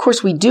 of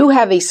course, we do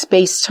have a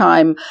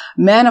space-time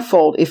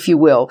manifold, if you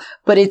will,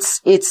 but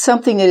it's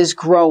something that is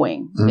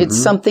growing. It's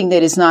something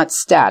that is not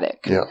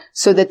static. Yeah.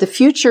 So that the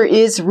future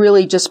is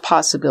really just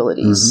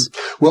possibilities.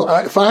 Well,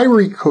 if I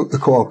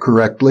recall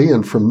correctly,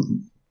 and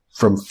from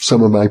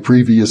some of my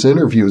previous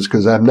interviews,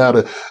 because I'm not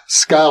a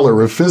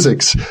scholar of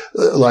physics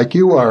like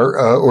you are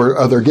or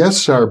other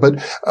guests are, but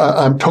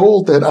I'm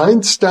told that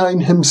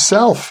Einstein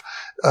himself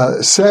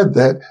said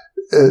that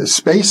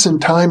space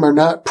and time are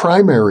not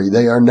primary.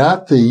 They are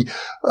not the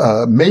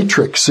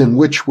matrix in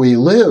which we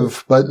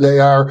live, but they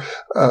are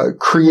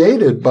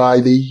created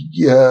by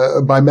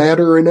by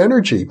matter and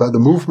energy, by the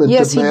movement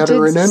of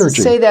matter and energy. Yes,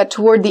 he did say that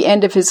toward the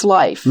end of his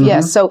life.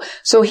 Yes,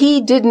 so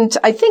he didn't.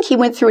 I think he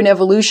went through an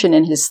evolution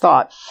in his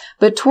thought,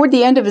 but toward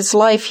the end of his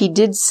life, he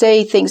did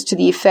say things to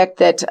the effect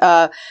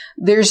that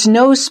there's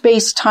no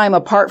space-time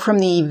apart from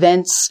the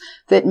events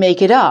that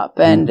make it up.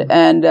 And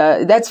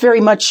that's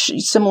very much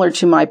similar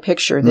to my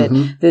picture,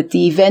 that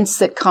the events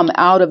that come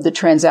out of the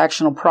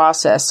transactional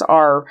process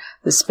are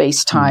the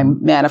space-time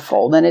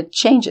manifold, and it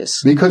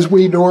changes. Because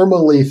we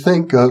normally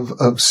think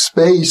of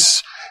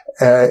space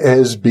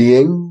as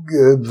being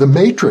the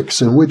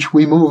matrix in which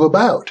we move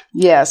about.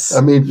 Yes. I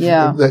mean,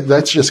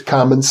 that's just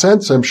common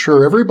sense. I'm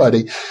sure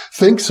everybody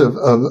thinks of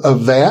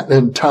that,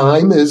 and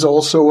time is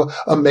also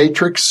a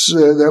matrix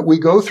that we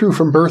go through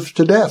from birth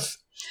to death.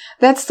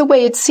 That's the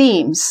way it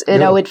seems. You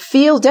know, it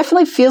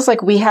definitely feels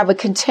like we have a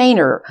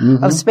container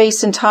of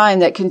space and time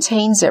that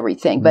contains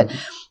everything. But,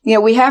 you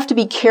know, we have to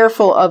be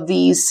careful of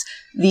these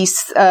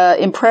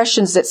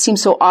impressions that seem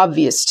so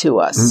obvious to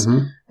us.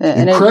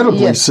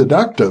 Incredibly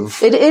seductive.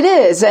 It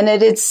is. And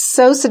it's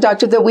so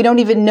seductive that we don't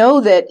even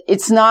know that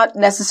it's not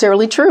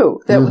necessarily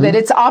true, that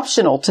it's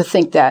optional to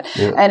think that.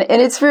 Yeah.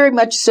 And it's very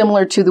much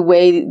similar to the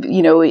way,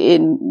 you know,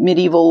 in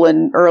medieval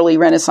and early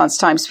Renaissance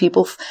times,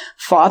 people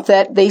thought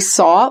that they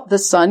saw the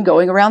sun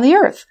going around the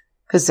earth.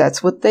 Because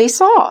that's what they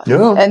saw.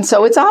 Yeah. And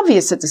so it's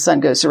obvious that the sun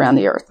goes around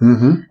the earth.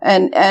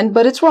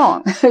 But it's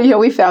wrong. You know,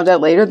 we found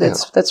out later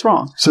that's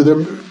wrong. So there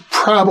are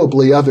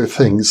probably other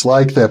things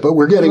like that, but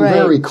we're getting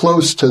very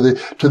close to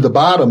the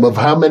bottom of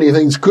how many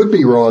things could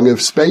be wrong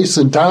if space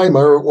and time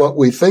are what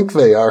we think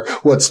they are,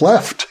 what's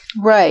left.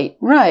 Right.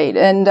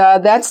 And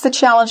that's the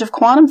challenge of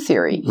quantum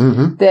theory,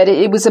 that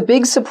it was a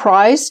big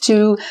surprise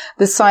to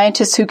the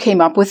scientists who came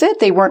up with it.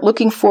 They weren't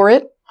looking for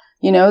it.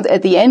 You know,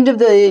 at the end of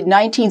the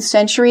 19th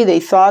century, they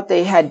thought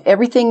they had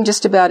everything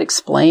just about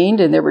explained,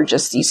 and there were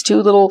just these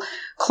two little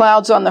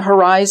clouds on the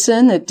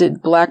horizon that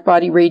did black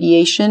body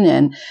radiation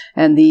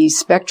and the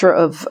spectra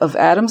of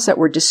atoms that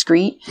were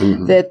discrete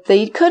that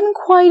they couldn't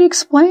quite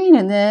explain,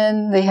 and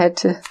then they had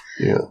to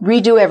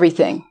redo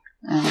everything.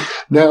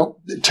 Now,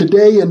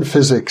 today in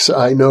physics,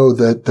 I know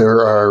that there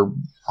are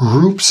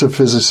groups of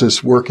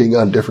physicists working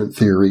on different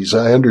theories.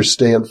 I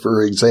understand,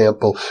 for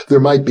example, there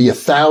might be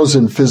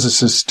 1,000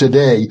 physicists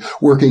today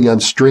working on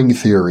string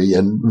theory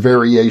and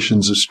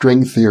variations of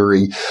string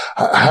theory.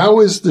 How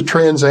is the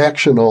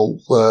transactional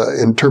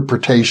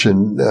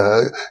interpretation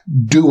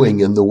doing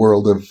in the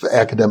world of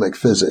academic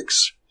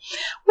physics?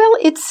 Well,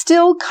 it's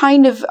still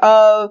kind of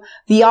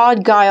the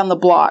odd guy on the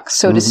block,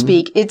 so to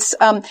speak. It's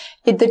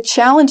the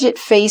challenge it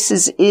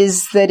faces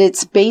is that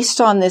it's based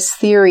on this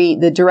theory,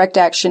 the direct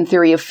action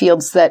theory of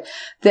fields, that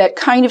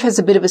kind of has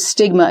a bit of a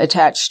stigma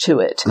attached to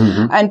it.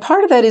 And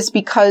part of that is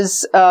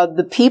because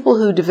the people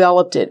who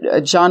developed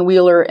it, John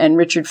Wheeler and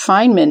Richard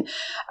Feynman,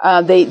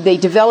 they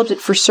developed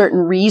it for certain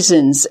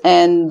reasons,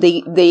 and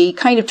they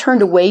kind of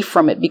turned away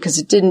from it because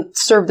it didn't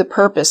serve the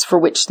purpose for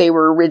which they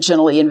were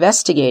originally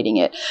investigating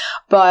it.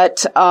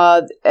 But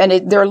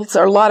there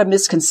are a lot of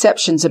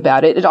misconceptions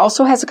about it. It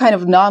also has a kind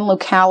of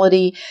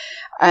non-locality,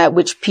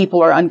 which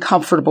people are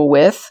uncomfortable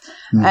with.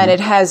 And it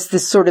has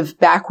this sort of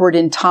backward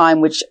in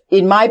time, which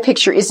in my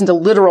picture isn't a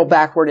literal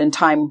backward in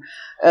time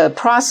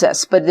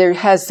process, but there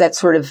has that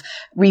sort of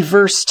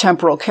reverse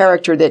temporal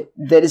character that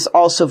is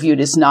also viewed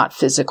as not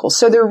physical.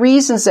 So there are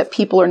reasons that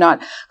people are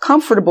not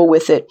comfortable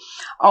with it,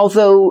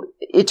 although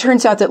it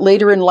turns out that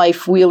later in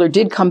life, Wheeler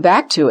did come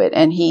back to it,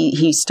 and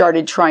he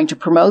started trying to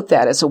promote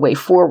that as a way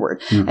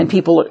forward, and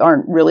people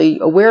aren't really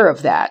aware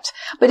of that.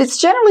 But it's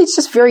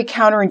just very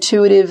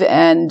counterintuitive,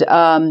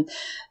 and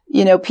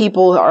you know,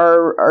 people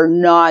are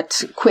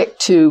not quick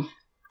to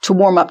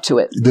warm up to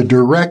it. The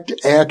direct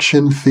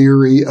action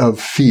theory of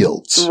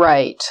fields.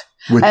 Right.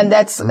 And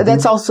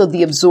that's also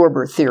the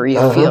absorber theory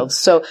of fields.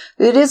 So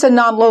it is a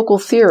non-local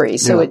theory.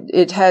 So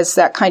it has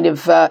that kind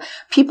of,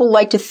 people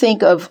like to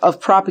think of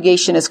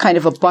propagation as kind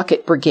of a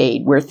bucket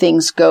brigade where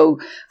things go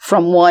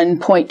from one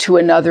point to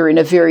another in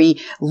a very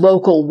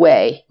local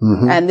way.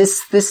 And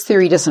this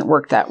theory doesn't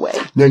work that way.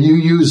 Now you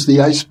used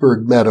the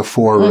iceberg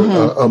metaphor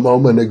a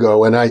moment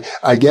ago, and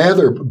I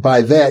gather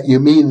by that you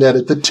mean that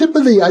at the tip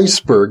of the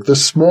iceberg, the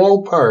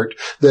small part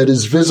that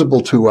is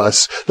visible to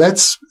us,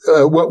 that's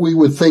what we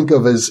would think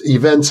of as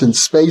events in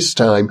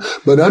space-time,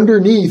 but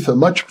underneath a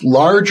much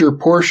larger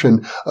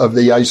portion of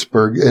the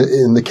iceberg,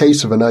 in the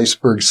case of an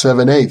iceberg,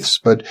 7/8,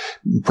 but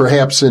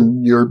perhaps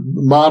in your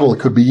model it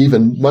could be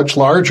even much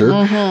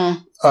larger,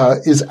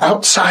 is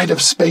outside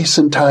of space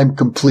and time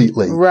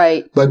completely.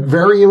 Right. But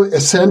very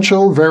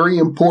essential, very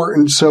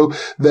important, so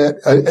that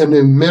an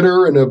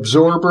emitter, an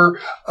absorber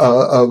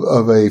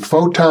of a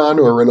photon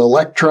or an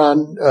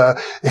electron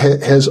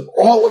has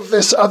all of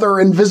this other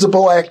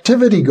invisible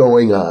activity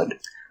going on.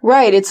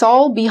 Right. It's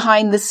all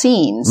behind the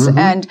scenes.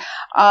 And,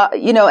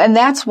 and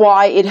that's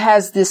why it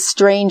has this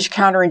strange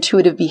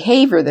counterintuitive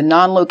behavior, the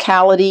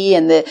non-locality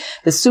and the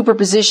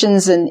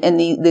superpositions and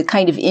the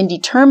kind of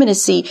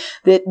indeterminacy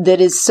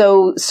that is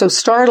so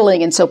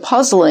startling and so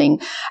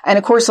puzzling. And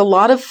of course, a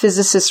lot of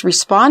physicists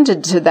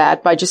responded to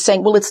that by just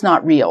saying, well, it's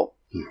not real.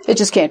 It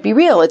just can't be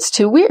real. It's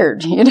too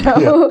weird,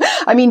 Yeah.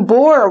 I mean,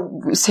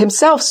 Bohr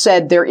himself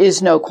said there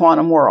is no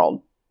quantum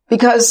world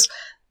because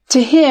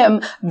to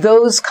him,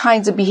 those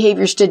kinds of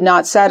behaviors did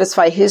not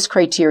satisfy his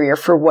criteria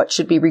for what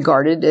should be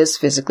regarded as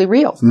physically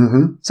real.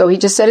 So he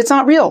just said it's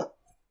not real.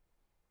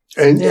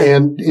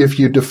 And if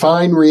you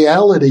define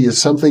reality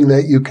as something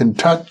that you can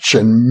touch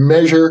and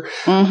measure,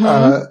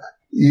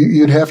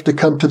 you'd have to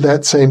come to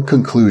that same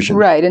conclusion.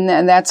 Right. And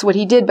that's what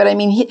he did. But I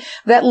mean,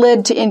 that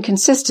led to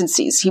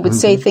inconsistencies. He would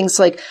say things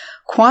like,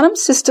 quantum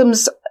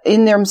systems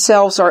in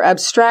themselves are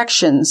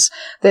abstractions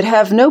that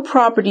have no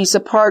properties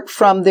apart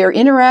from their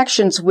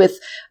interactions with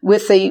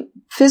a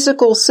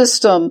physical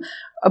system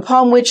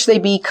upon which they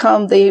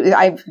become,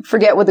 I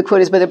forget what the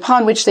quote is, but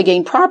upon which they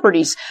gain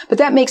properties. But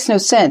that makes no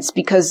sense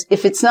because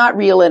if it's not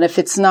real and if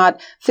it's not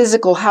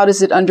physical, how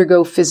does it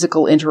undergo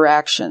physical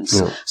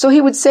interactions? So he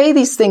would say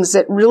these things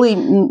that really,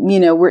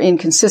 were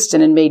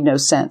inconsistent and made no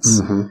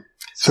sense.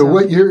 So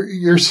what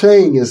you're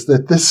saying is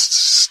that this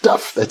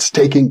stuff that's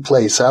taking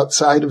place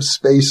outside of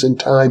space and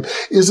time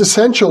is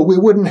essential. We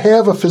wouldn't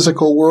have a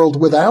physical world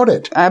without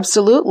it.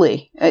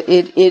 Absolutely.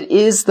 It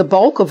is the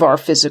bulk of our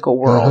physical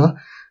world.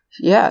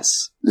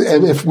 Yes.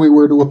 And if we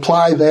were to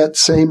apply that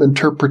same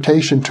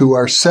interpretation to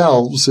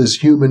ourselves as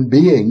human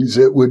beings,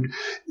 it would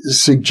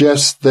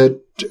suggest that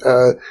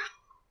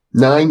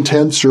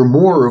 9/10 or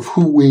more of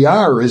who we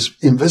are is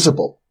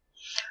invisible.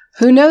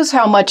 Who knows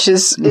how much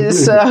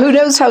who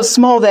knows how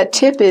small that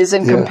tip is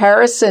in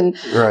comparison.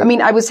 Right. I mean,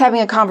 I was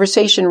having a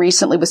conversation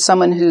recently with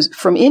someone who's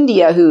from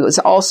India who is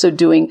also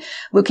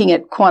looking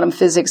at quantum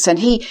physics, and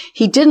he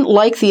didn't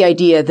like the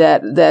idea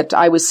that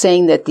I was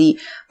saying that the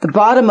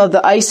bottom of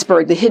the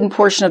iceberg, the hidden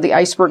portion of the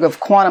iceberg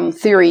of quantum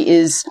theory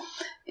is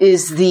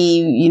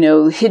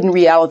the, hidden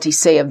reality,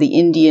 say, of the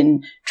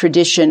Indian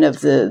tradition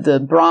of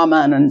the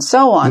Brahman and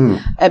so on,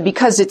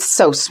 because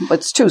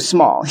it's too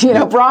small.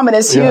 Brahman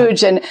is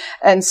huge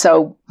and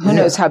so who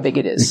knows how big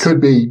it is. It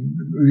could be,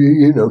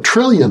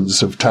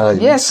 trillions of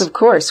times. Yes, of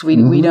course.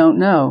 We don't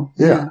know.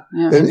 Yeah.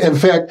 And in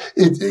fact,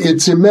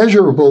 it's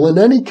immeasurable in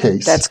any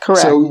case. That's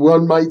correct. So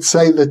one might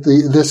say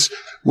that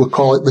we'll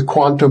call it the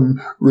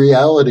quantum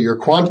reality or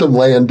quantum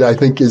land, I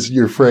think is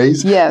your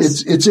phrase.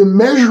 Yes. It's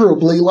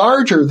immeasurably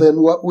larger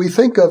than what we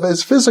think of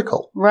as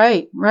physical.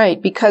 Right.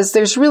 Because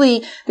there's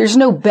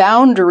no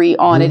boundary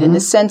on it in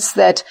the sense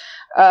that,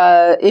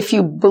 if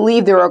you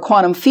believe there are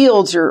quantum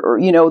fields or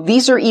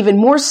these are even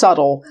more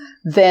subtle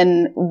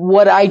than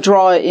what I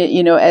draw,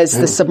 as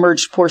the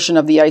submerged portion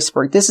of the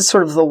iceberg. This is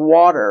sort of the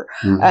water.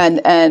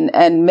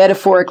 And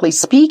metaphorically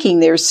speaking,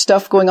 there's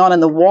stuff going on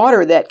in the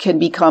water that can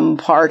become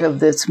part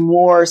of this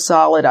more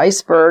solid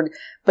iceberg,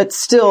 but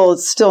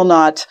it's still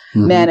not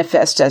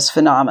manifest as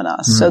phenomena.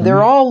 So there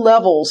are all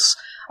levels,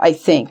 I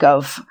think,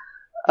 of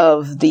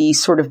the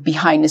sort of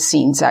behind the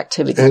scenes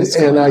activities.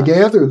 And I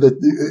gather that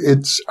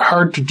it's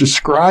hard to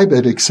describe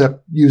it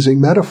except using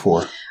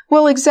metaphor.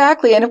 Well,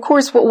 exactly. And of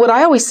course, what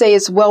I always say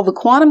is, the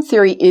quantum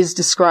theory is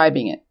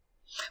describing it.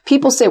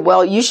 People say,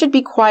 you should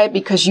be quiet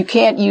because you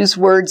can't use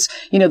words,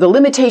 the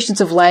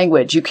limitations of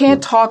language. You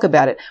can't talk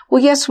about it.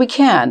 Well, yes, we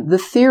can. The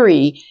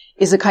theory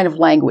is a kind of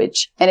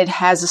language, and it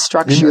has a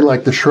structure. You mean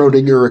like the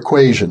Schrödinger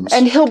equations.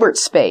 And Hilbert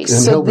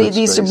space.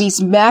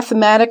 These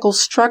mathematical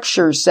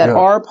structures that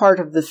are part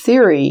of the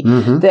theory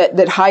that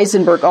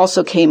Heisenberg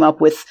also came up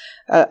with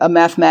a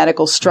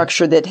mathematical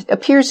structure that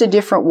appears in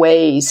different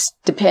ways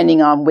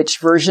depending on which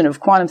version of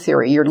quantum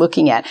theory you're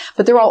looking at.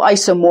 But they're all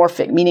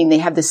isomorphic, meaning they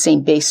have the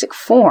same basic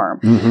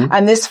form.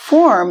 And this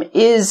form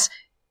is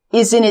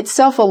in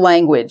itself a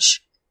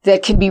language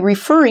that can be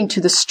referring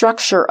to the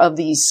structure of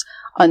these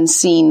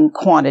unseen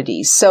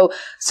quantities. So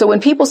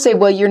when people say,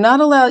 well, you're not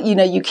allowed,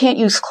 you can't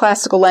use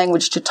classical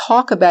language to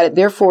talk about it,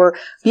 therefore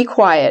be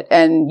quiet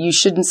and you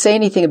shouldn't say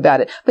anything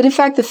about it. But in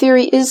fact, the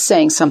theory is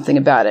saying something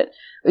about it.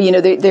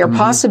 There are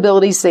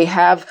possibilities. They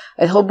have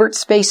a Hilbert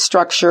space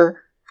structure.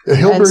 A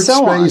Hilbert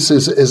space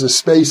is a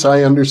space,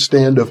 I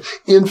understand, of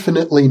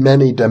infinitely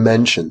many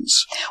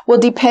dimensions. Well,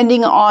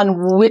 depending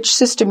on which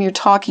system you're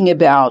talking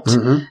about,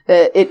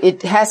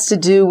 it has to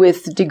do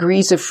with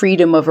degrees of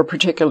freedom of a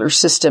particular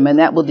system, and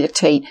that will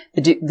dictate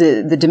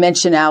the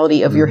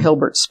dimensionality of your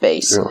Hilbert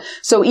space. Yeah.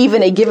 So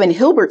even a given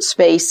Hilbert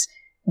space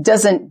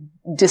doesn't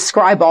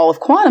describe all of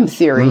quantum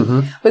theory,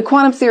 but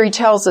quantum theory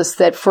tells us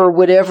that for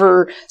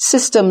whatever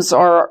systems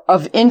are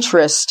of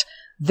interest,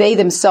 they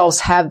themselves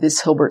have this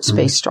Hilbert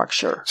space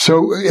structure.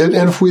 So, and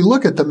if we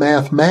look at the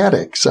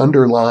mathematics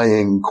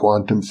underlying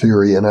quantum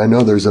theory, and I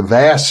know there's a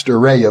vast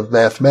array of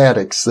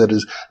mathematics that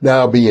is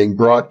now being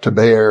brought to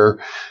bear,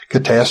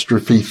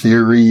 catastrophe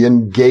theory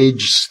and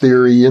gauge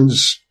theory, and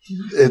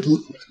it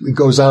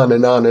goes on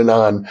and on and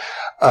on.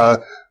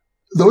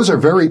 Those are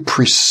very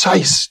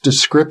precise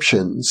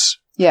descriptions.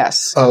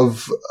 Yes.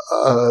 Of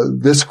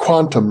this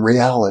quantum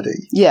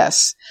reality.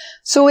 Yes.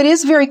 So it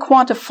is very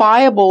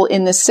quantifiable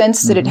in the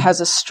sense that it has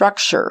a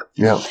structure.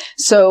 Yeah.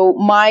 So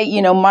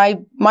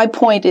my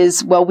point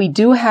is, well, we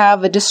do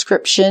have a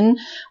description.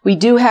 We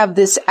do have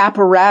this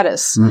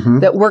apparatus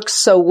that works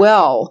so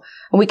well.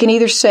 And we can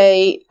either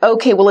say,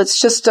 okay, well, it's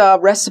just a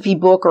recipe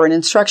book or an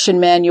instruction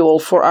manual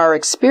for our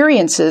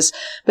experiences,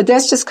 but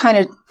that's just kind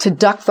of to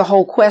duck the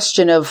whole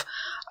question of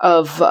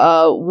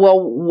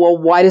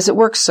why does it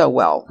work so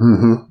well?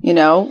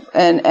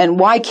 And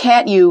why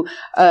can't you,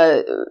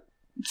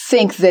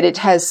 think that it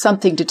has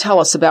something to tell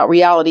us about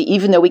reality,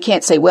 even though we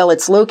can't say, well,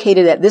 it's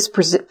located at this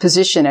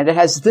position and it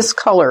has this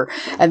color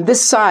and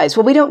this size.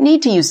 Well, we don't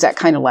need to use that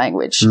kind of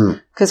language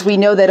because we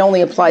know that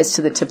only applies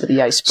to the tip of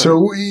the iceberg.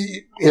 So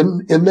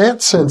in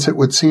that sense, it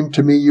would seem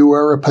to me you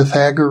are a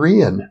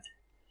Pythagorean.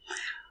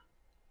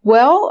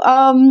 Well,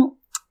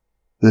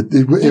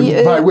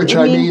 by which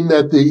I mean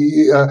that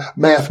the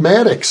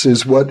mathematics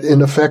is what,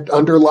 in effect,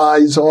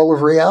 underlies all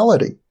of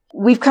reality.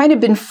 We've kind of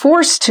been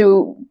forced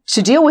to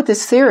deal with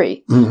this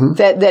theory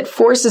that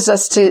forces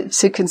us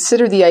to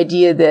consider the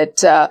idea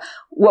that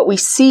what we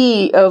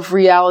see of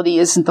reality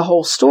isn't the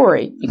whole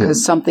story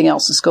because something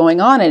else is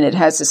going on and it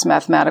has this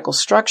mathematical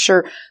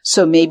structure.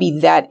 So maybe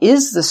that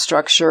is the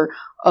structure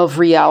of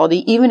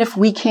reality, even if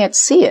we can't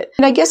see it.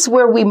 And I guess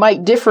where we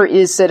might differ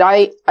is that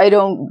I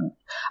don't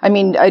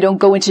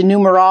go into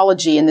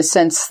numerology in the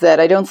sense that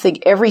I don't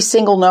think every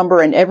single number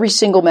and every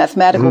single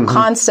mathematical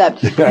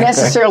concept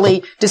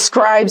necessarily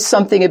describes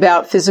something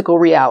about physical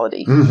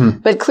reality.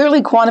 But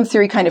clearly quantum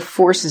theory kind of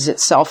forces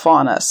itself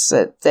on us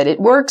that it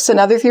works and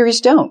other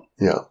theories don't.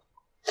 Yeah.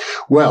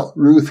 Well,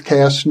 Ruth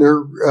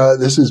Kastner,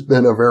 this has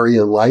been a very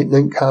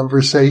enlightening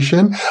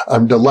conversation.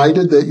 I'm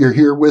delighted that you're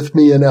here with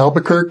me in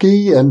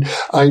Albuquerque, and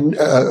I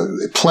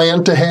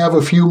plan to have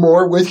a few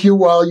more with you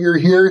while you're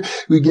here.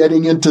 We're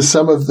getting into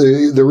some of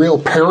the real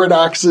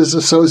paradoxes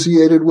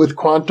associated with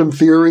quantum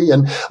theory,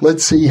 and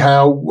let's see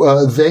how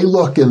they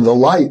look in the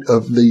light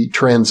of the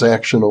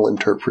transactional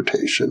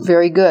interpretation.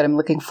 Very good. I'm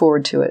looking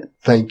forward to it.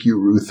 Thank you,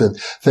 Ruth, and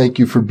thank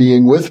you for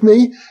being with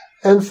me,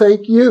 and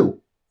thank you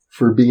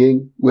for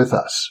being with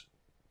us.